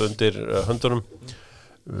skýrslur undir höndunum.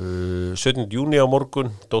 17. júní á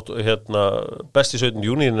morgun besti 17.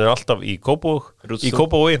 júní er alltaf í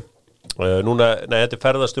Kópavogi þetta er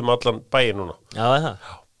ferðast allan bæinn núna. Já, það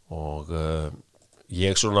og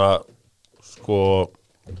ég svona sko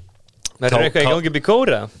verður eitthvað í gangi upp í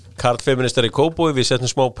Kóra karlfeministar í Kópavogi, við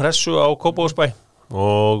settum smá pressu á Kópavogsbæ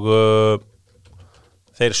og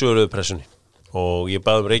þeir söguðu pressunni og ég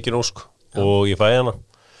baði Reykján Ósk og ég fæði hana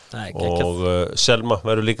og Selma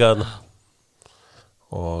verður líka þarna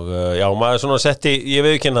og já, maður svona setti, ég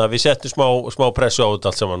viðurkenna það, við settum smá pressu á þetta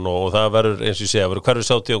allt saman og það verður, eins og ég segja, verður hverfið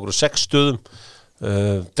sátt í okkur 6 stöðum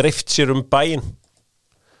dreift sér bæinn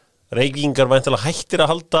Reykvíkingar væntanlega hættir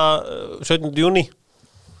að halda 17. júní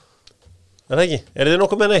er það ekki? Er þið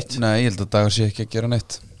nokkuð með neitt? Nei, ég held að dagur sé ekki að gera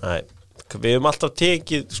neitt. Nei, við höfum alltaf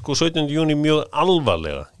tekið 17. júní mjög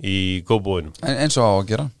alvarlega í Kópavoginum eins og á að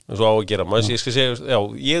gera ég skal segja, já,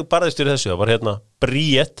 ég barðist fyrir þessu, það var hérna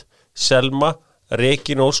Bríett, Selma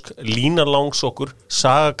Regín Ósk, Lína Langsokkur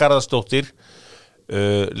Saga Garðarsdóttir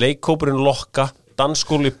leikkópurinn Lokka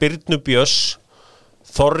Dansskóli Birnu Björns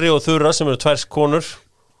Þorri og Þurra sem eru 2 konur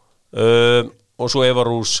og svo Eva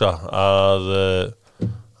Rúsa að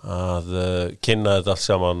kynna þetta allt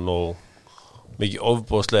saman og mikið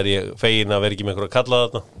ofbóðslega ég fegin að vera ekki með einhver að kalla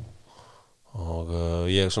þarna og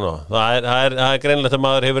ég svona það er greinlegt að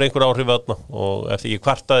maður hefur einhver áhrif þarna og eftir ég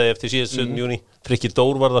kvartaði eftir síðast 7. júní Frikki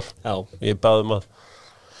Dór var þar ég baði að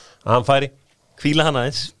hann færi hvíla hann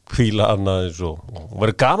aðeins og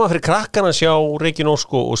verður gaman fyrir krakkana að sjá Regínu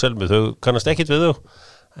Ósk og Selmu, þau kannast ekkit við þau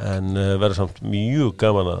en verður samt mjög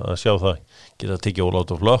gaman að sjá það geta að tekja all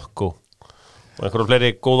out of luck og einhverjum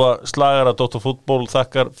fleiri góða slagara Dóttar fútból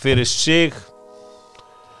þakkar fyrir sig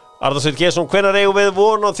Arnar Sveinn Gesson, hvenær eigum við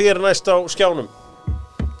von á þér næst á skjánum?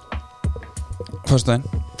 Föstudaginn.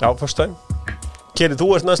 Já, föstudaginn. Keri, þú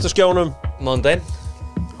ert næst á skjánum? Mándaginn.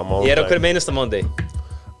 Ég er á hverjum einasta mándagi.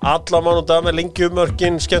 Alla mánudag með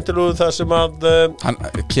lengjumörkin, skemmtilegu það sem að...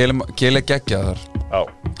 Keli geggja þar. Já.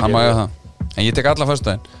 Hann mæga það. En ég tek alla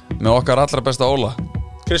föstudaginn með okkar allra besta Óla.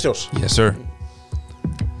 Kristjóns? Yes, sir.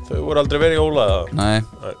 Þau voru aldrei verið í Óla, eða? Nei.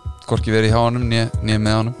 Hvorki verið í hjá honum, né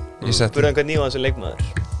með honum. Ég setti. Spurðu hann hvað nýja hans er leikmaður.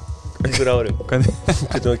 Einhver árum.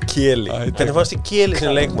 Hvernig Keli? Hvernig fannst þið Keli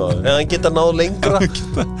sem leikmaður? Eða hann geta náð lengra?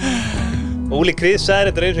 Óli Krís sagði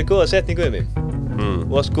þetta eins og góða setningu um mig.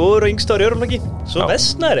 Og að skoður og yngst ári örflokki, svo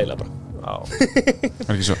vestnaður eiginlega bara. Það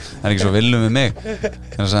er ekki svo villum við mig.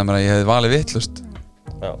 Þannig að sagði mér að ég hefði valið vittlust.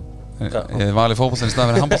 Ég hefði valið fótboltan í stað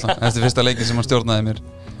fyrir handboltan. Þetta er fyrsta leikin sem hann stjórnaði mér.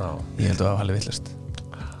 Ég held að það var valið vittlust.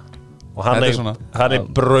 Og hann er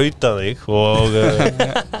brautað þig og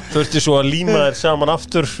þurfti svo að líma þér saman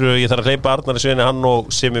aftur. Ég þarf að hleypa Arnari Sveini, hann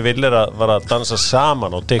og Simi Viller var að dansa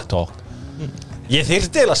saman á TikTok. Ég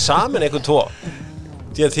þyrfti eiginlega saman einhvern tvo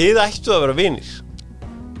því að þið ættu að vera vinir.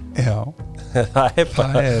 Já. Það er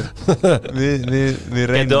bara Við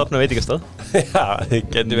reynum. Getið opna veitingastað. Já,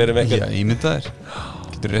 þið getur verið með eitthvað. Já, ímyndaðir.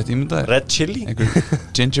 Getur rétt ímyndaðir. Red Chili. Einhver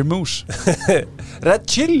Ginger Mousse. Red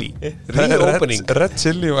Chili. Reopening. Red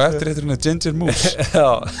Chili og eftirrétturinn er Ginger Mousse. Já.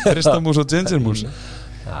 Ristamús og Ginger Mousse.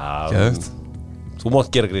 Geðvegt. Þú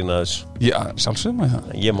mátt gera grín að þessu. Já, sjálfsögum að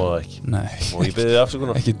það. Ég má það ekki. Nei. Og ég byrði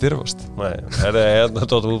afsökunar. Ekki dirfast. Nei, það er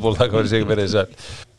Dóttar fútból, þakka fyrir sig, verið sæl.